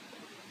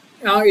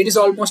it is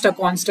almost a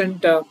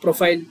constant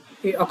profile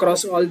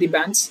across all the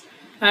bands,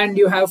 and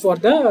you have for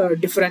the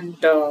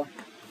different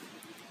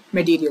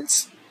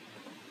materials.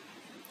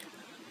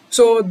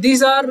 So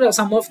these are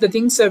some of the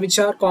things which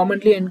are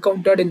commonly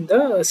encountered in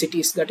the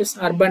cities, that is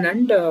urban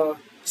and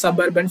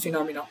suburban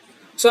phenomena.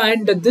 So,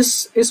 and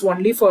this is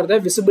only for the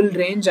visible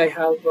range I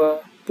have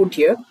put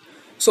here.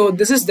 So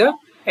this is the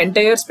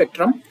entire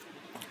spectrum.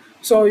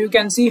 So you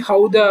can see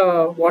how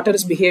the water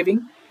is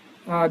behaving.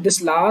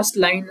 This last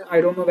line,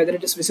 I don't know whether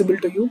it is visible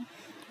to you.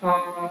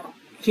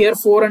 here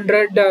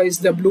 400 is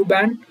the blue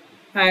band,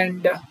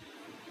 and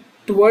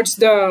towards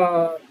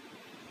the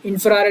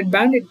infrared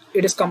band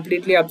it is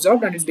completely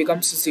absorbed and it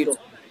becomes 0.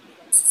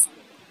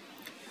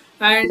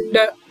 And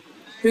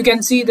you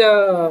can see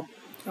the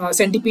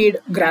centipede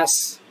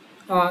grass.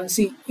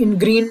 See, in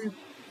green,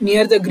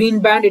 near the green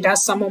band it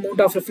has some amount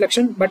of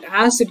reflection, but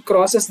as it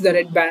crosses the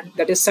red band,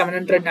 that is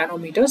 700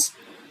 nanometers,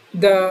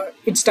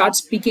 it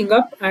starts peaking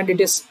up, and it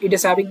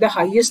is having the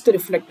highest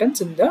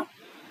reflectance in the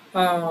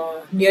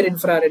near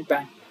infrared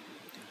band.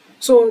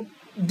 So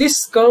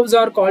these curves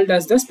are called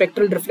as the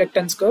spectral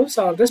reflectance curves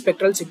or the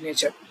spectral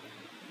signature.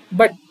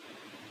 But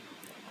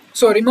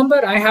so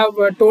remember, I have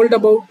told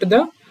about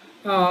the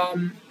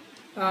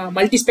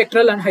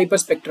multispectral and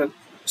hyperspectral.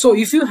 So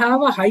if you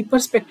have a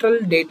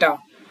hyperspectral data,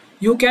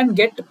 you can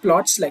get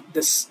plots like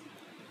this.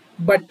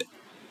 But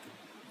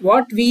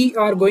what we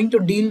are going to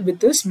deal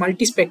with is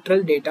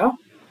multispectral data.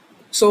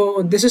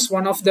 So this is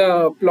one of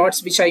the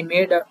plots which I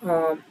made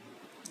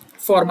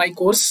for my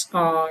course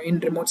in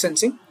remote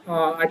sensing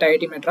at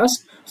IIT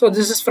Madras. So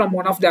this is from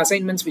one of the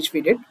assignments which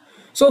we did.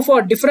 So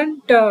for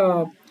different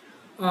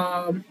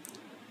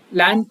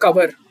land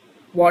cover,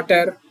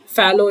 water,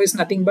 fallow is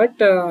nothing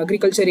but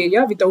agriculture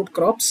area without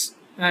crops,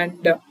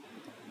 and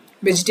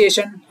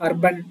vegetation,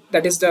 urban,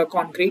 that is the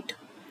concrete.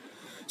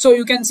 So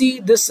you can see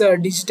this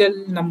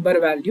digital number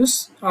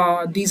values.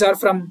 These are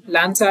from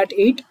Landsat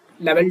 8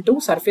 level 2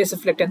 surface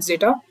reflectance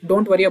data.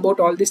 Don't worry about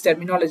all these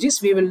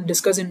terminologies. We will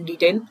discuss in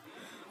detail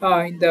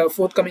in the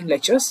forthcoming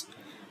lectures.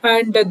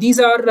 And these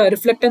are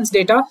reflectance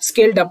data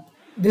scaled up.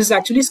 This is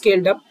actually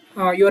scaled up.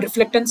 Your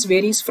reflectance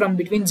varies from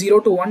between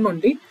 0 to 1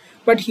 only,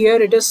 but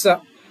here it is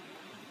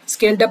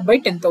scaled up by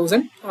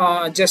 10,000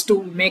 just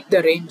to make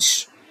the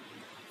range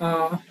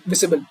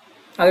visible.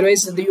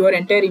 Otherwise your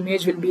entire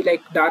image will be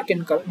like dark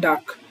and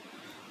dark.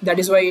 That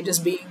is why it is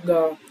being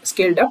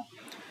scaled up.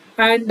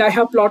 And I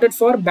have plotted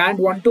for band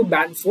 1 to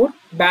band 4.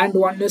 Band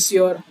 1 is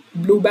your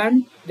blue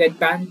band, then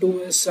band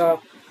 2 is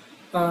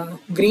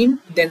green,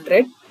 then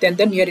red, then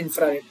the near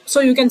infrared.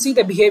 So you can see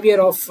the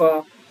behavior of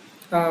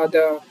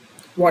the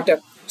water.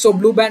 So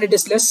blue band it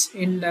is less,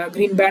 in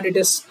green band it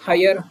is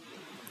higher,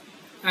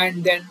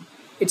 and then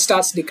it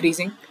starts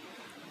decreasing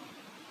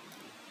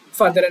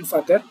further and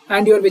further.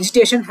 And your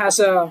vegetation has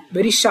a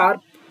very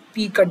sharp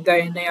peak at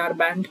the NIR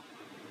band,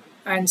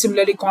 and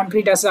similarly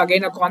concrete has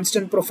again a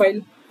constant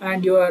profile.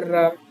 And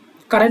your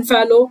current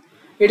fallow,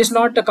 it is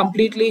not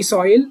completely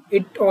soil,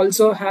 it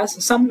also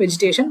has some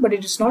vegetation, but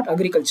it is not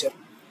agriculture.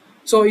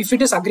 So if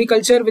it is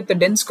agriculture with the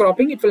dense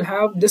cropping, it will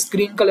have this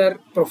green color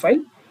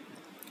profile.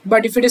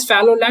 But if it is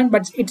fallow land,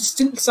 but it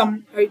still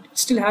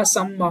has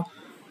some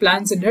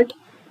plants in it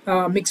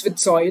mixed with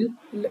soil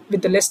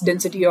with the less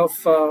density of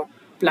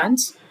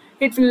plants,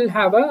 it will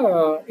have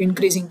a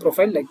increasing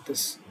profile like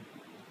this.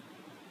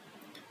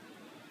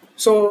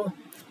 So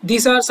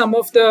these are some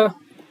of the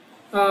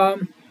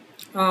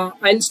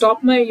I'll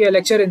stop my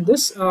lecture in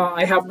this.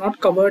 I have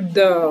not covered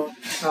the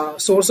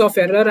source of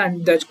error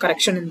and the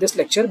correction in this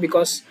lecture,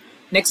 because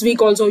next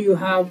week also you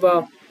have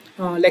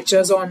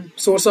lectures on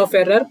source of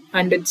error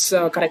and its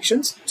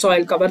corrections. So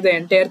I'll cover the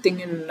entire thing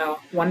in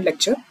one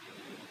lecture.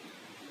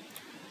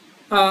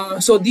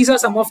 So these are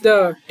some of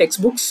the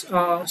textbooks.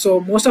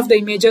 So most of the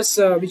images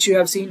which you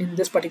have seen in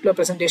this particular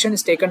presentation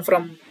is taken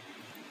from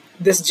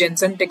this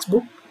Jensen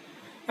textbook.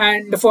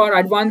 And for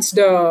advanced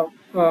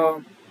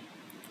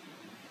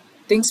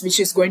things which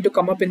is going to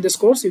come up in this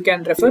course, you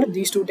can refer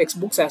these two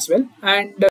textbooks as well. And